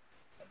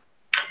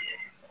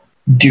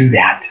 do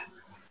that.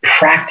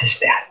 Practice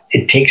that.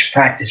 It takes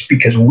practice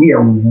because we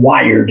are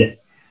wired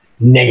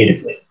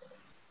negatively.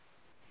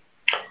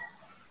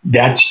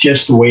 That's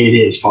just the way it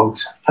is,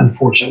 folks.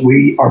 Unfortunately,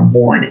 we are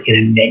born in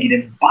a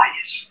negative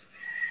bias.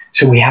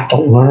 So we have to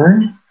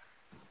learn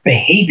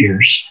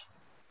behaviors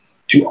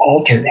to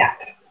alter that.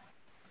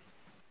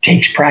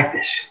 Takes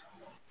practice.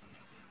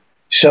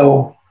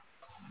 So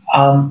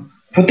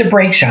put the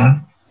brakes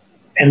on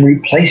and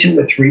replace it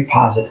with 3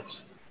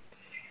 positives.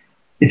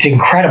 It's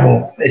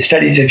incredible.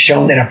 Studies have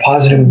shown that a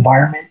positive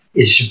environment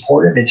is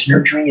supportive, it's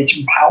nurturing, it's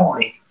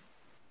empowering.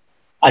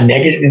 A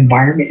negative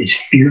environment is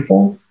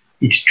fearful,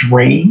 it's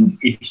draining,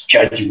 it's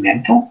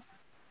judgmental.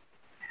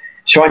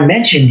 So I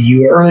mentioned to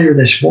you earlier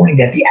this morning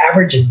that the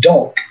average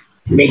adult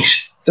makes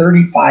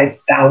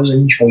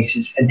 35,000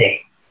 choices a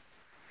day.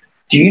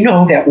 Do you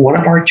know that one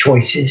of our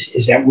choices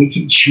is that we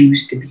can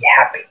choose to be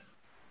happy?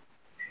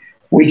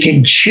 We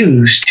can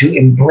choose to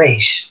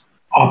embrace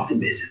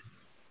optimism.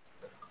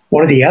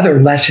 One of the other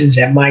lessons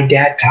that my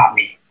dad taught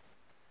me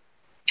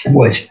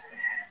was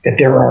that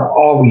there are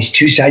always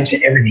 2 sides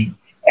to everything.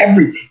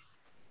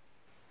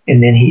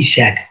 And then he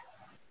said,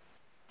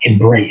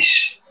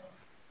 embrace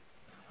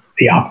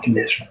the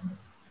optimism.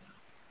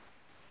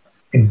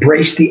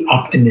 Embrace the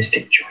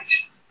optimistic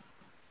choice.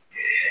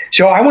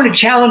 So I want to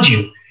challenge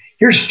you.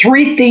 Here's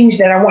 3 things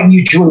that I want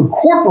you to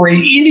incorporate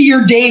into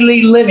your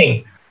daily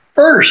living.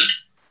 First,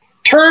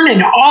 turn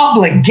an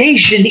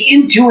obligation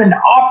into an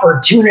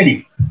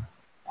opportunity.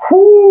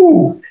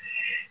 Whoo!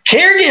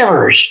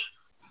 Caregivers,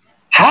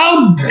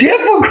 how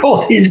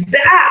difficult is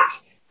that?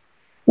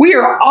 We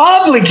are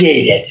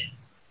obligated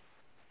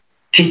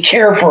to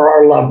care for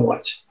our loved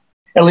ones.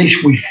 At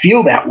least we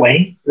feel that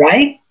way,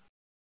 right?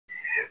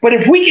 But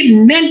if we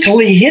can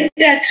mentally hit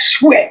that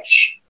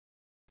switch,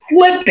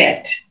 flip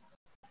it,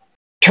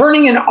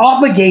 turning an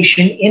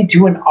obligation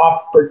into an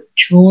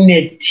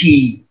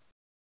opportunity,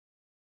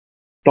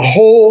 the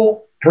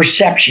whole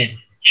perception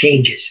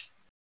changes.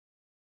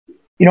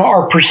 You know,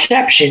 our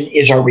perception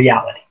is our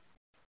reality.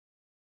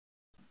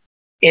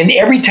 And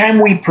every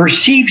time we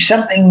perceive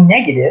something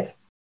negative,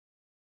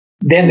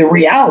 then the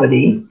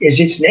reality is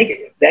it's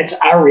negative. That's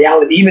our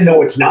reality, even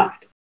though it's not.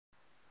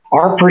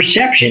 Our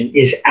perception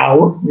is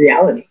our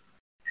reality.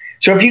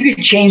 So if you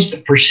could change the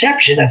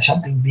perception of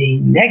something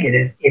being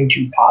negative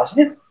into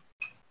positive,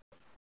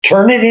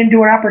 turn it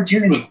into an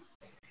opportunity.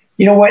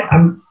 You know what?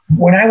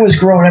 When I was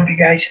growing up, you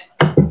guys,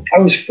 I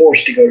was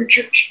forced to go to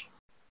church.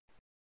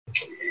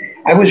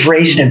 I was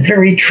raised in a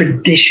very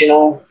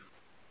traditional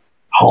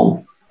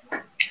home.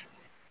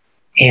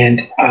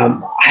 And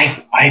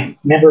I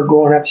remember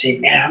growing up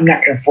saying, man, I'm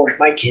not going to force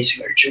my kids to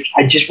go to church.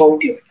 I just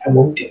won't do it. I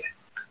won't do it.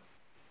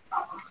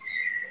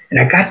 And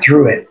I got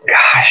through it.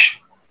 Gosh.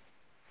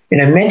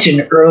 And I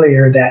mentioned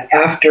earlier that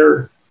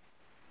after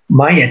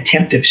my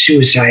attempt of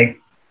suicide,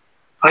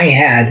 I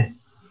had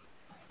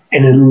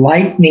an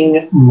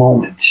enlightening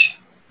moment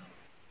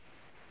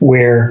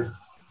where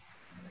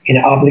an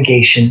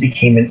obligation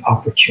became an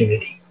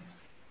opportunity.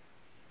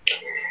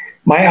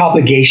 My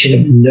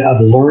obligation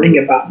of learning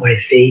about my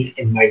faith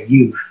in my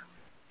youth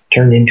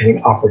turned into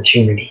an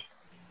opportunity.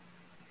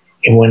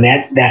 And when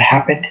that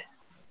happened,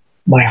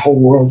 my whole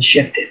world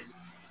shifted.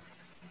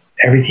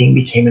 Everything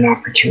became an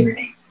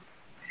opportunity.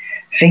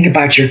 Think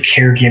about your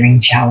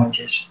caregiving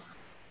challenges.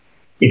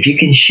 If you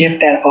can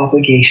shift that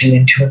obligation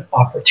into an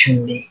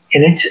opportunity,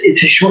 and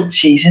it's a short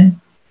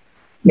season,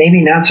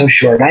 maybe not so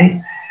short.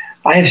 I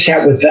have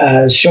sat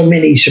with so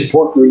many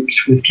support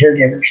groups with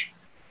caregivers.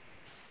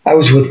 I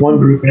was with one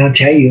group, and I'll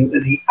tell you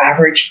that the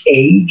average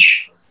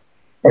age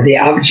or the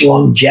average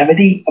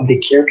longevity of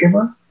the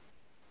caregiver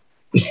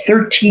was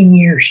 13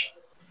 years.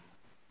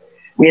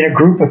 We had a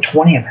group of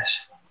 20 of us.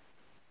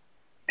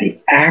 The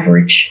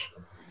average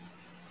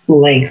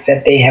length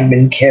that they have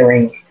been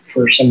caring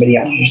for somebody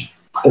else is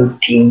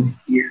 13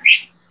 years.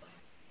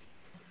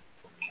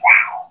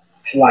 Wow,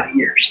 it's a lot of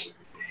years.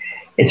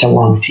 It's a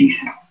long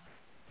season.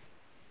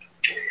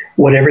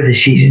 Whatever the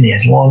season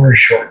is, long or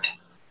short,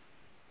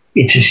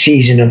 it's a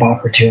season of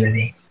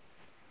opportunity.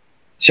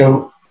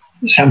 So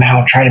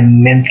somehow try to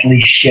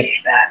mentally shift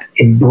that.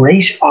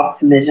 Embrace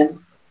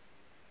optimism.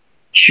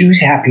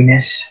 Choose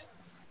happiness.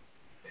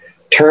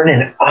 Turn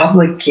an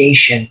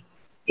obligation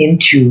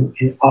into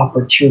an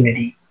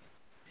opportunity.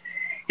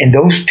 And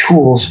those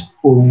tools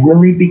will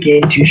really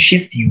begin to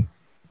shift you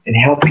and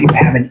help you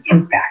have an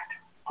impact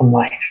on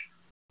life.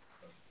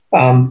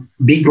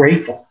 Be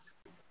grateful.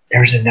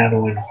 There's another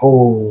one.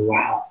 Oh,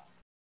 wow.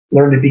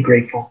 Learn to be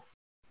grateful.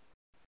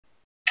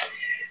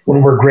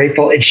 When we're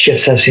grateful, it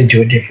shifts us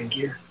into a different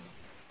gear.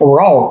 And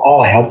we're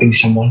all helping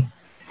someone.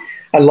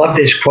 I love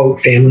this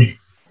quote, family.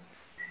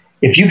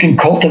 If you can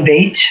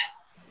cultivate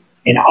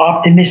an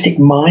optimistic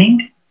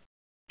mind,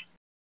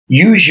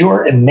 use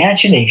your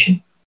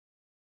imagination,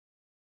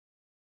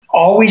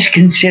 always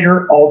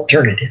consider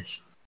alternatives,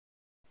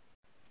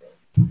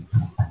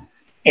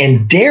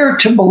 and dare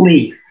to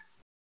believe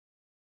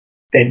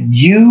that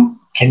you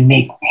can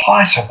make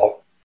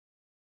possible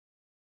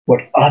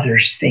what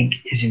others think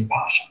is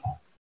impossible.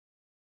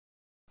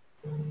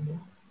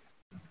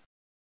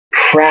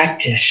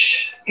 Practice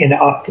an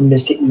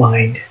optimistic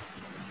mind.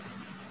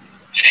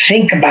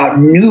 Think about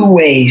new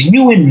ways,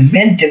 new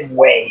inventive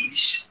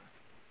ways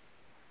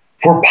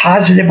for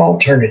positive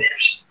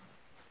alternatives.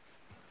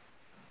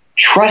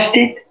 Trust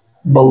it,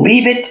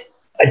 believe it,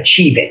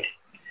 achieve it,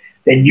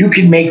 that you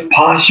can make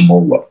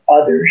possible what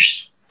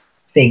others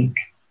think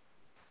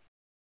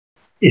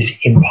is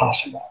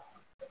impossible.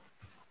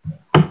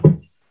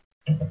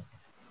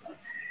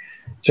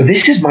 So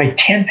this is my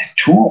 10th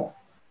tool.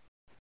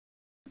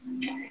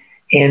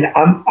 And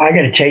I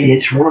got to tell you,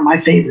 it's one of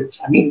my favorites.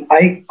 I mean,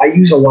 I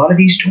use a lot of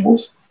these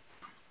tools,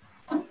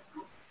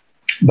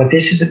 but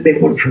this is a big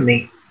one for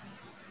me.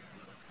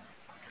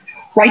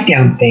 Write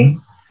down things.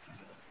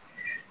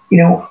 You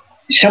know,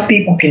 some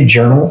people can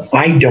journal.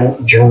 I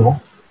don't journal.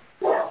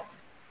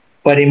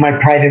 But in my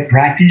private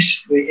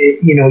practice,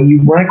 you know,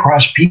 you run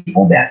across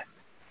people that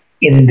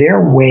in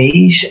their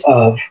ways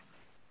of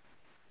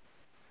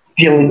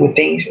dealing with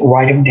things,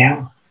 write them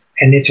down.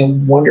 And it's a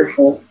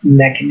wonderful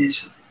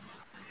mechanism.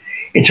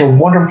 It's a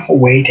wonderful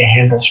way to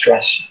handle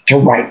stress, to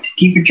write, to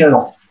keep a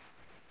journal.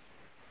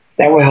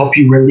 That will help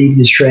you relieve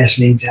the stress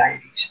and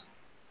anxieties.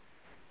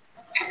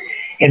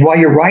 And while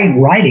you're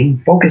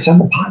writing, focus on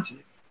the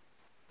positive,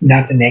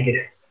 not the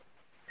negative.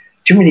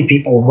 Too many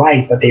people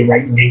write, but they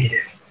write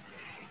negative.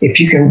 if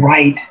you can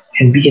write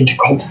and begin to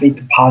cultivate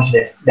the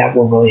positive, that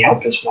will really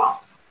help as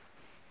well.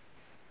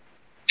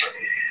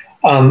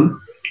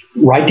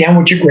 Write down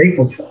what you're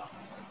grateful for.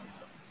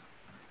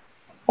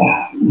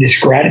 This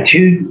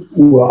gratitude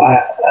will,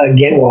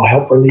 will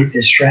help relieve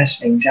the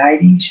stress and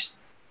anxieties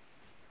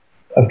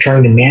of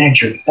trying to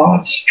manage your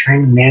thoughts,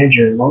 trying to manage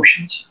your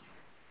emotions.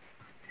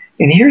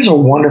 And here's a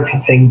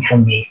wonderful thing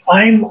from me.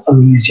 I'm a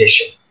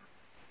musician.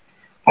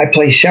 I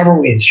play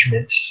several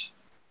instruments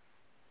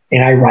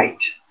and I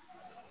write.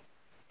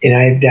 And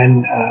I've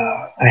done,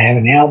 I have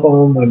an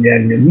album, I've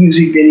done a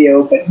music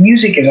video, but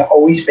music has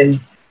always been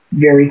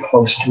very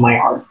close to my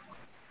heart.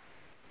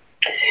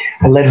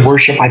 I led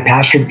worship. I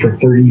pastored for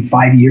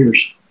 35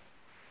 years,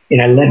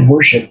 and I led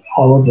worship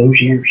all of those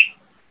years.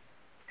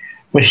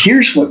 But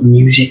here's what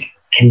music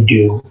can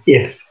do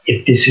if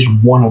this is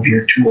one of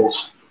your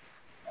tools.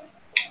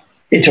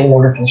 It's a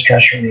wonderful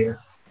stress reliever.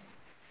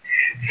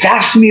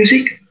 Fast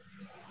music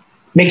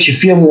makes you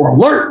feel more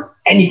alert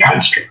and you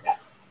concentrate better.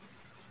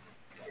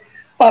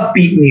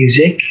 Upbeat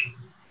music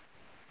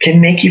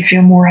can make you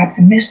feel more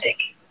optimistic,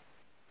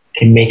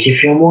 can make you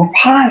feel more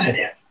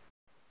positive.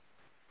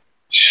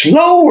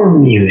 Slower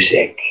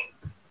music,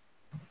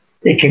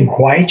 it can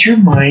quiet your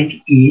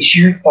mind, ease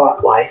your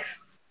thought life,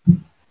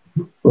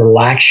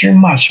 relax your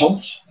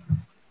muscles,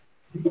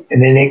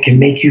 and then it can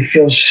make you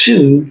feel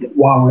soothed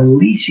while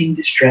releasing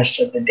the stress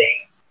of the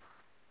day.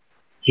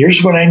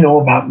 Here's what I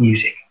know about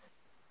music.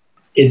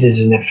 It is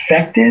an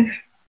effective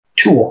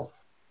tool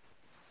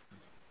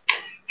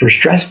for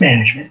stress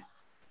management,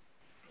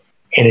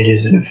 and it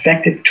is an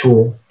effective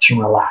tool to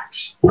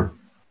relax.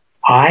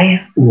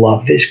 I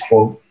love this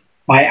quote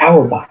by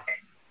Auerbach.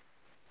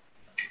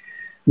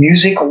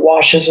 Music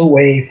washes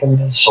away from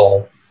the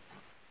soul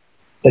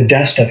the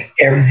dust of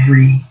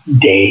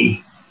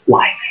everyday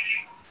life.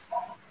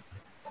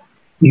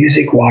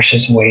 Music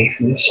washes away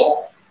from the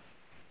soul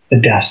the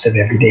dust of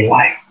everyday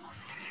life.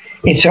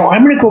 And so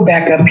I'm going to go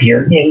back up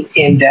here,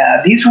 and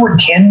these were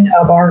 10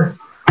 of our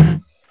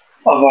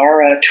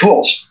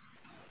tools.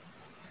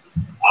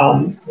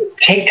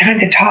 Take time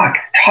to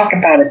talk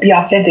about it, be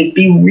authentic,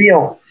 be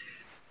real.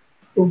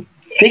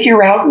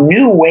 Figure out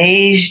new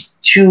ways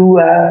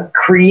to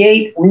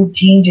create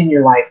routines in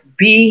your life.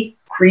 Be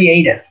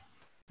creative.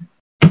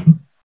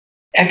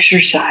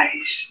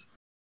 Exercise.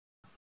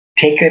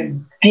 Take a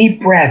deep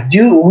breath.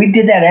 We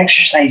did that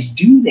exercise.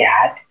 Do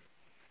that,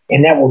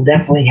 and that will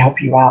definitely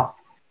help you out.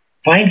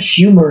 Find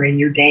humor in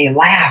your day.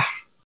 Laugh.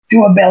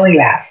 Do a belly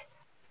laugh.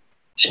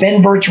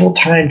 Spend virtual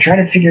time. Try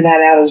to figure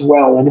that out as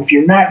well. And if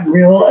you're not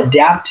real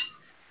adept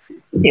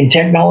in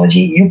technology,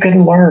 you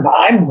can learn.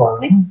 I'm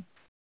learning.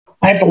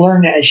 I have to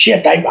learn that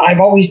shit. I've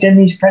always done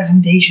these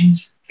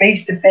presentations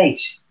face to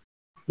face,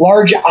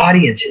 large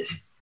audiences,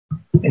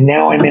 and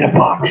now I'm in a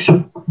box.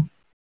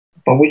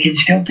 But we can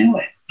still do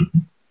it.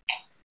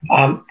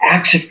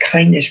 Acts of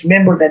kindness.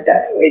 Remember that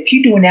if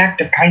you do an act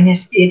of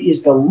kindness, it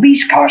is the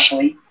least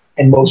costly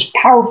and most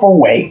powerful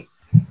way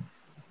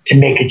to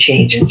make a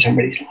change in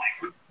somebody's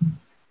life.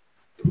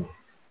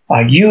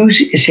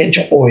 Use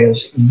essential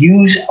oils.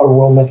 Use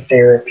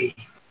aromatherapy.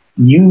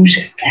 Use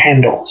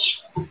candles.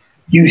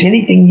 Use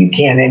anything you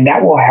can, and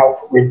that will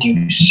help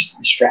reduce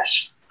the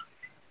stress.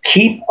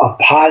 Keep a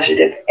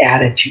positive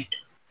attitude.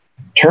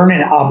 Turn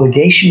an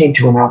obligation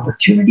into an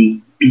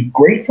opportunity. Be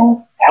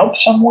grateful. Help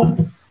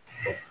someone.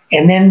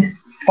 And then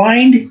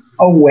find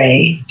a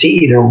way to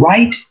either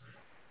write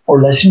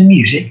or listen to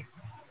music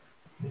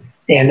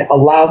and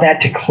allow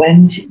that to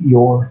cleanse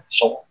your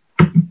soul.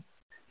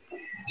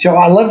 So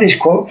I love this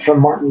quote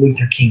from Martin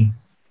Luther King.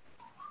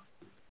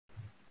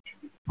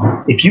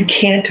 If you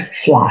can't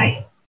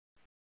fly,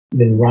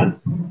 then run.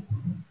 And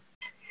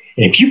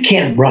if you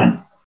can't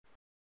run,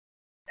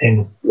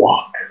 then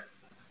walk.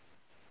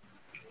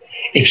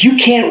 If you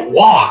can't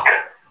walk,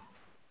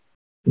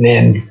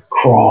 then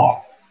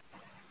crawl.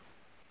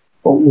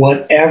 But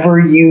whatever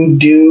you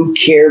do,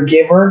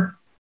 caregiver,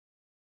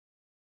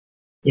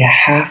 you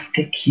have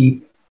to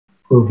keep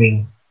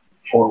moving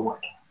forward.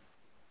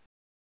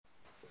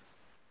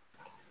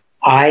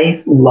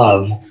 I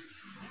love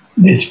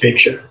this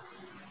picture.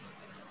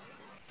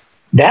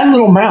 That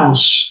little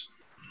mouse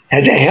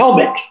has a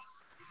helmet.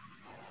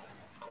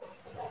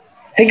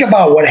 Think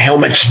about what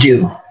helmets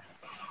do.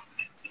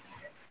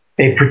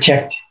 They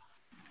protect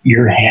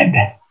your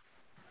head.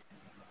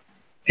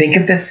 Think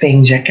of the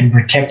things that can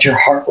protect your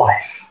heart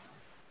life.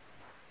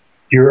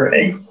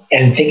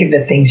 And think of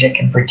the things that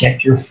can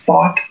protect your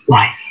thought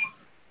life.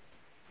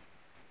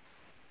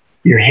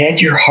 Your head,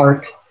 your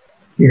heart,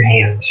 your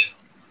hands.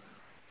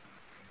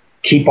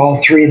 Keep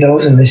all three of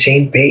those on the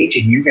same page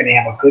and you're going to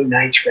have a good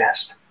night's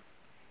rest.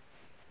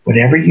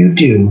 Whatever you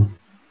do,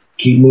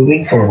 keep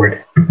moving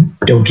forward.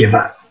 Don't give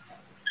up.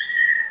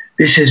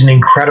 This is an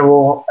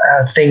incredible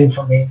thing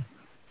for me.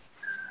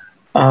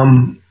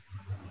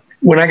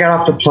 When I got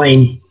off the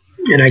plane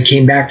and I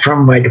came back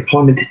from my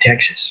deployment to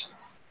Texas,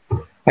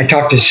 I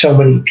talked to so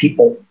many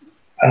people.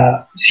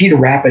 Cedar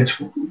Rapids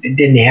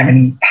didn't have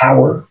any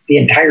power. The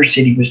entire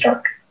city was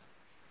dark.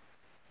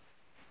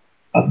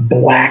 A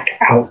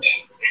blackout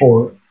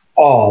for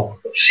all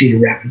of Cedar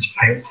Rapids,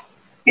 Iowa,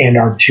 and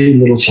our two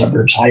little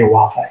suburbs,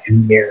 Hiawatha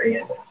and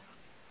Marion.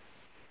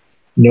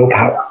 No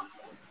power.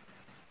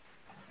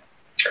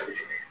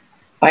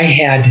 I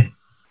had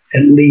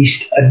at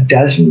least a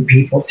dozen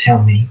people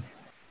tell me,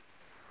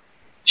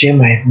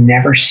 Jim, I have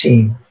never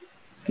seen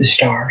the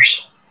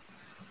stars.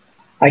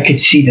 I could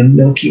see the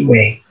Milky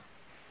Way.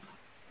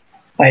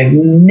 I have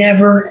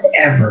never,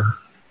 ever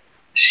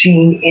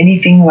seen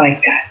anything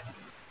like that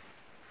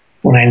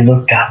when I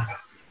looked up.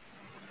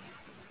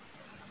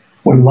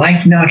 When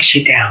life knocks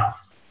you down,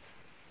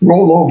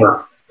 roll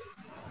over,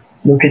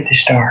 look at the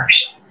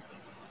stars.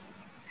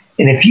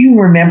 And if you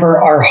remember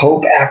our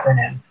HOPE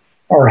acronym,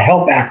 or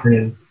HELP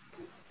acronym,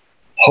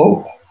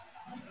 hope,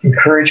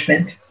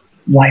 encouragement,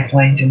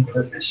 lifelines, and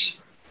purpose.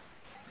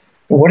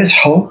 And what is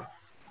hope?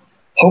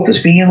 Hope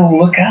is being able to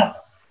look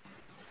up.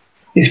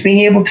 It's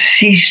being able to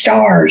see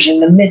stars in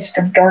the midst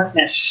of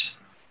darkness.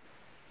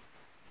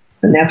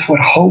 And that's what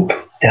hope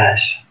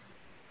does.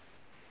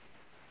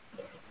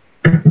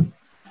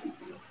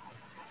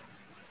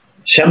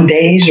 Some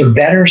days are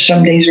better,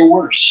 some days are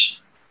worse.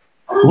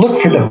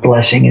 Look for the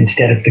blessing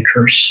instead of the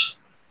curse.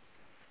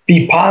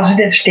 Be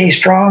positive, stay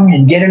strong,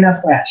 and get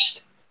enough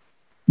rest.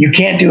 You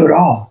can't do it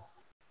all,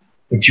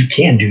 but you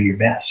can do your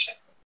best.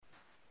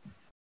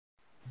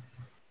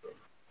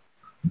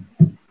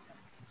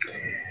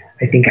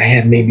 I think I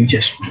have maybe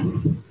just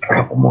a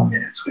couple more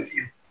minutes with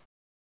you.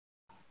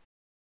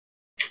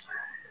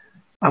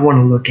 I want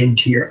to look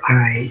into your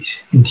eyes,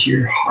 into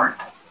your heart.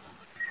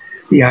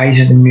 The eyes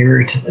are the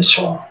mirror to the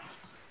soul.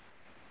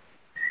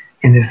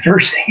 And the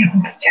first thing I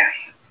want to tell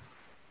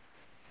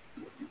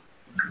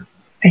you,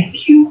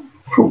 thank you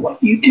for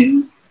what you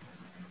do.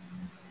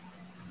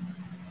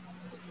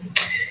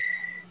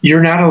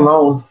 You're not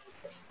alone.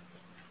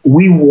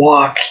 We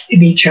walk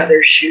in each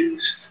other's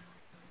shoes.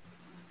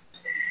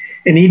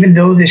 And even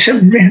though this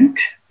event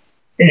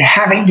is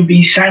having to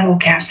be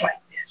simulcast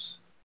like this,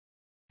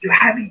 you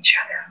have each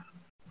other.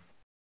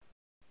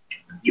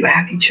 You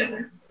have each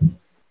other.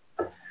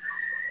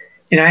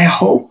 And I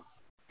hope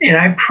and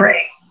I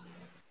pray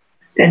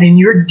that in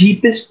your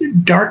deepest,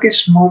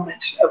 darkest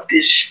moments of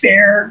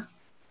despair,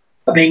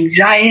 of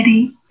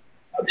anxiety,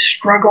 of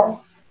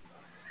struggle,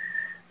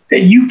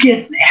 that you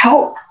get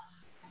help,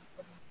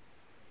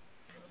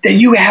 that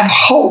you have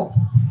hope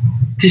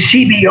to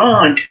see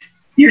beyond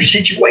your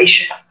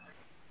situation,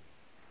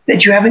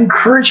 that you have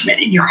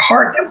encouragement in your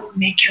heart that will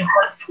make your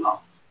heart flow,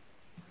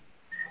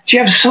 that you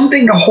have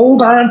something to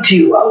hold on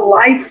to, a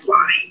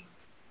lifeline,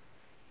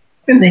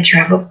 and that you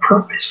have a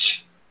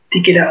purpose to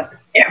get up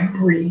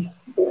every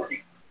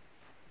morning.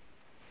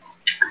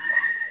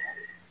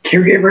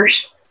 Caregivers,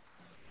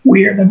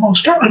 we are the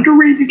most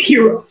underrated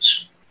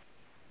heroes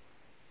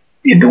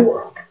in the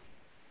world.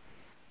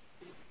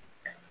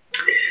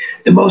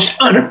 The most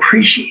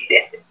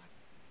unappreciated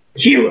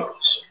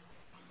heroes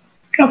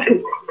of the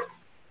world.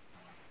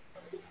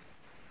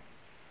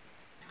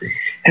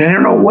 And I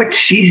don't know what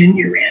season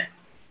you're in,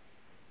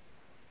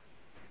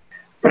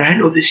 but I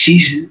know the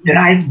season that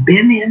I've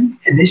been in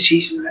and this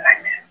season that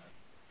I'm in.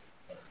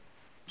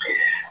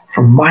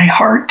 From my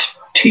heart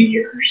to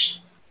yours.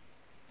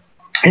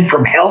 And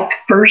from Health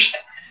First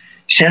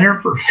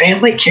Center for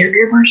Family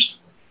Caregivers,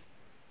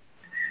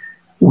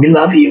 we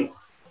love you.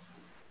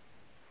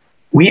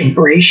 We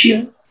embrace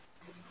you.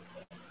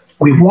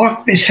 We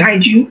walk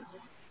beside you.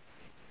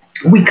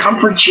 We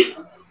comfort you.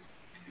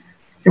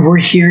 And we're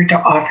here to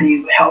offer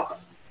you help.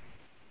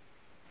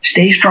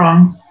 Stay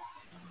strong.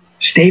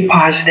 Stay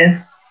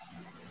positive.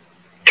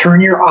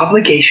 Turn your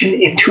obligation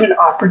into an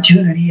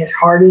opportunity, as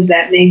hard as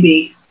that may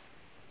be.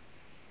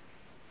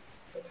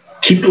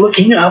 Keep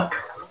looking up.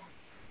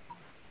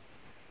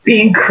 Be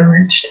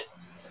encouraged.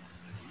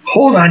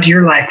 Hold on to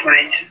your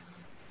lifelines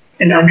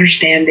and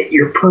understand that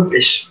your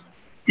purpose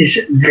is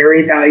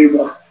very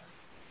valuable.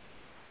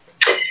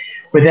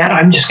 With that,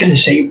 I'm just going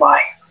to say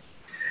bye.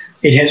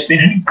 It has been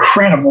an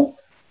incredible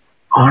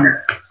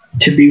honor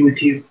to be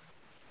with you.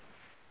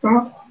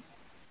 I'm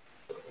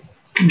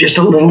just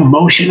a little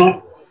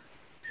emotional,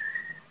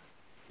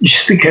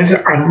 just because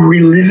I'm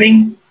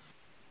reliving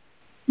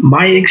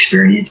my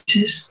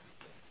experiences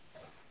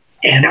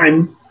and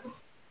I'm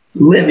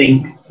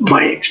living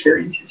my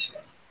experiences.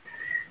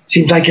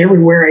 Seems like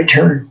everywhere I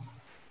turn,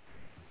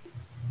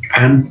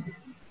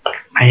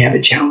 I have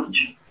a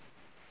challenge.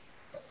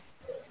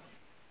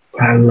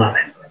 But I love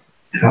it,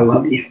 and I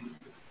love you.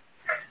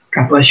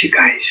 God bless you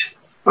guys.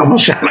 I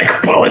almost sound like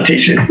a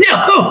politician.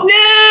 No.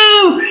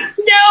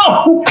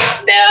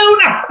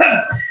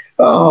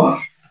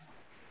 Oh,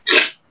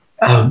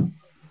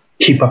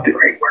 keep up the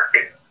great work.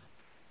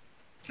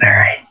 All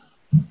right.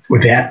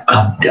 With that,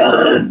 I'm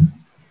done.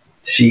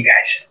 See you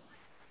guys.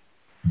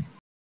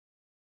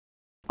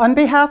 On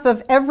behalf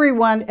of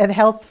everyone at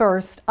Health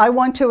First, I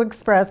want to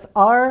express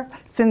our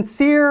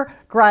sincere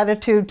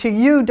gratitude to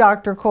you,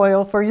 Dr.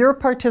 Coyle, for your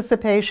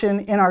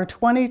participation in our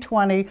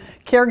 2020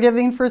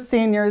 Caregiving for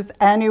Seniors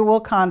annual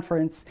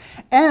conference,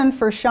 and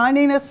for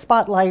shining a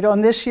spotlight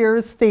on this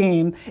year's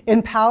theme,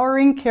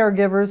 Empowering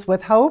Caregivers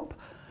with Hope,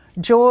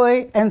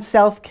 joy, and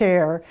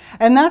self-care.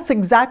 And that's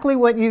exactly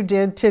what you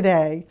did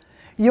today.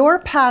 Your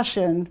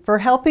passion for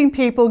helping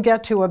people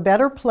get to a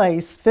better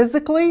place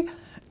physically,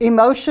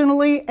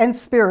 emotionally, and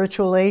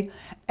spiritually,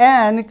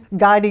 and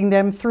guiding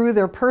them through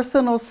their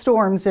personal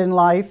storms in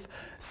life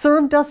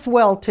served us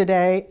well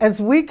today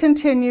as we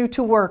continue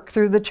to work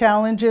through the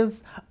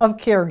challenges of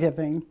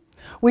caregiving.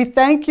 We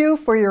thank you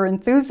for your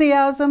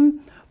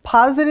enthusiasm,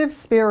 positive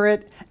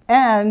spirit,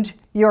 and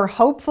your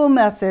hopeful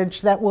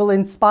message that will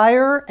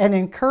inspire and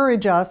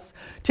encourage us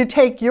to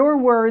take your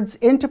words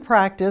into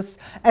practice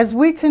as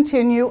we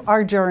continue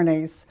our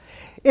journeys.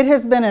 It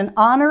has been an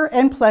honor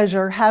and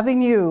pleasure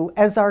having you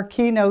as our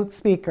keynote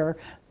speaker.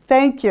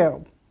 Thank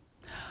you.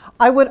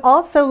 I would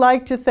also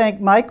like to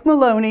thank Mike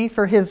Maloney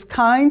for his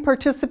kind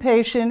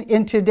participation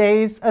in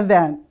today's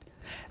event.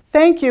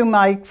 Thank you,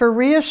 Mike, for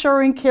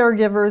reassuring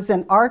caregivers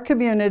in our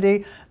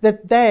community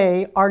that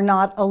they are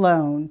not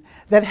alone,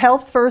 that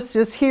Health First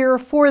is here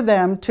for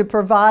them to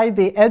provide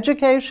the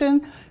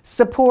education,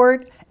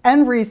 support,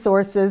 and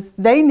resources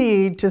they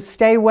need to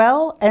stay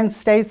well and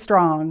stay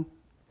strong.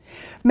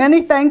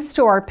 Many thanks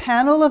to our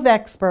panel of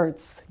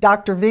experts,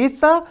 Dr.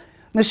 Visa,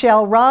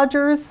 Michelle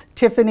Rogers,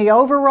 Tiffiny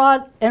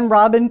Overath, and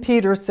Robin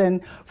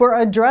Petersen for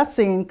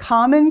addressing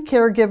common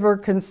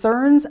caregiver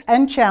concerns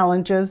and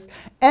challenges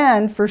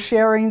and for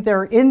sharing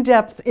their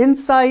in-depth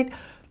insight,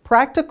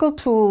 practical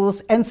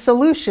tools, and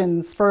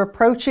solutions for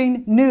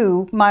approaching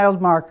new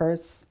mild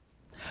markers.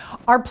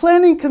 Our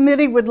planning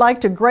committee would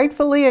like to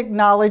gratefully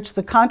acknowledge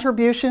the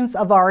contributions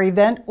of our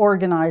event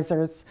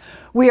organizers.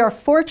 We are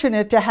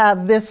fortunate to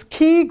have this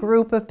key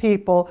group of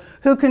people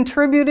who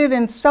contributed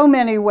in so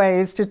many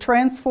ways to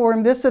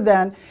transform this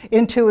event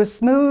into a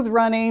smooth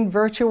running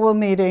virtual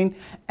meeting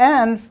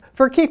and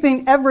for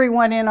keeping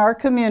everyone in our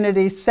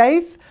community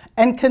safe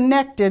and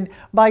connected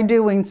by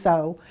doing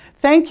so.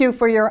 Thank you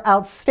for your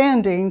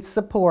outstanding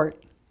support.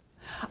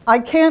 I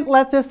can't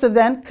let this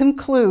event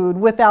conclude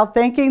without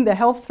thanking the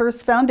Health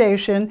First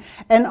Foundation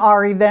and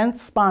our event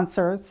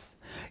sponsors.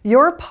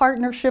 Your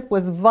partnership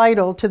was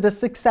vital to the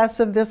success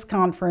of this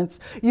conference.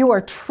 You are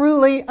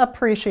truly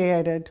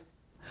appreciated.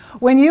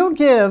 When you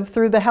give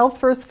through the Health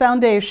First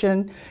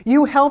Foundation,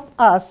 you help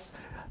us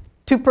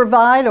to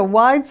provide a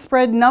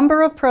widespread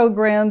number of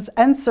programs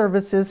and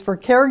services for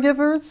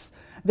caregivers,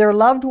 their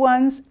loved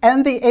ones,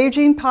 and the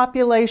aging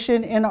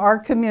population in our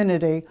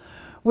community.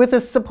 With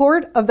the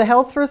support of the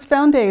Health First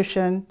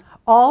Foundation,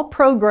 all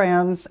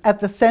programs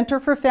at the Center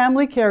for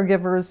Family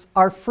Caregivers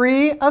are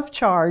free of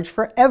charge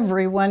for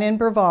everyone in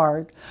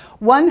Brevard.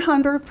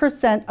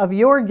 100% of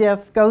your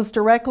gift goes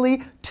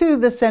directly to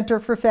the Center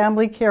for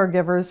Family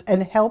Caregivers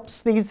and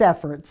helps these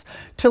efforts.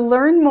 To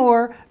learn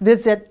more,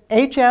 visit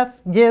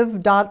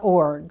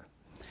hfgive.org.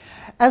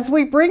 As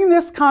we bring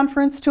this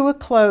conference to a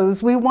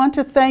close, we want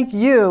to thank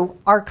you,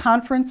 our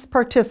conference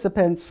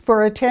participants,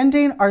 for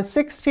attending our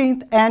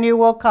 16th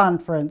annual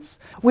conference.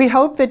 We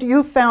hope that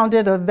you found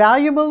it a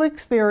valuable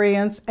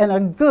experience and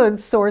a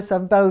good source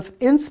of both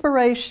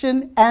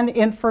inspiration and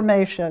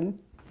information.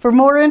 For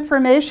more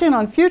information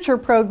on future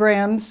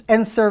programs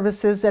and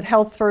services at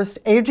Health First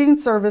Aging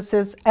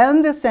Services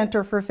and the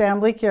Center for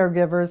Family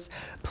Caregivers,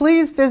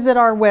 please visit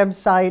our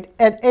website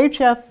at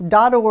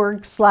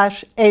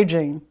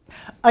hf.org/aging.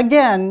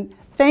 Again,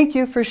 thank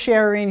you for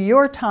sharing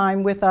your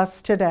time with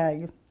us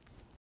today.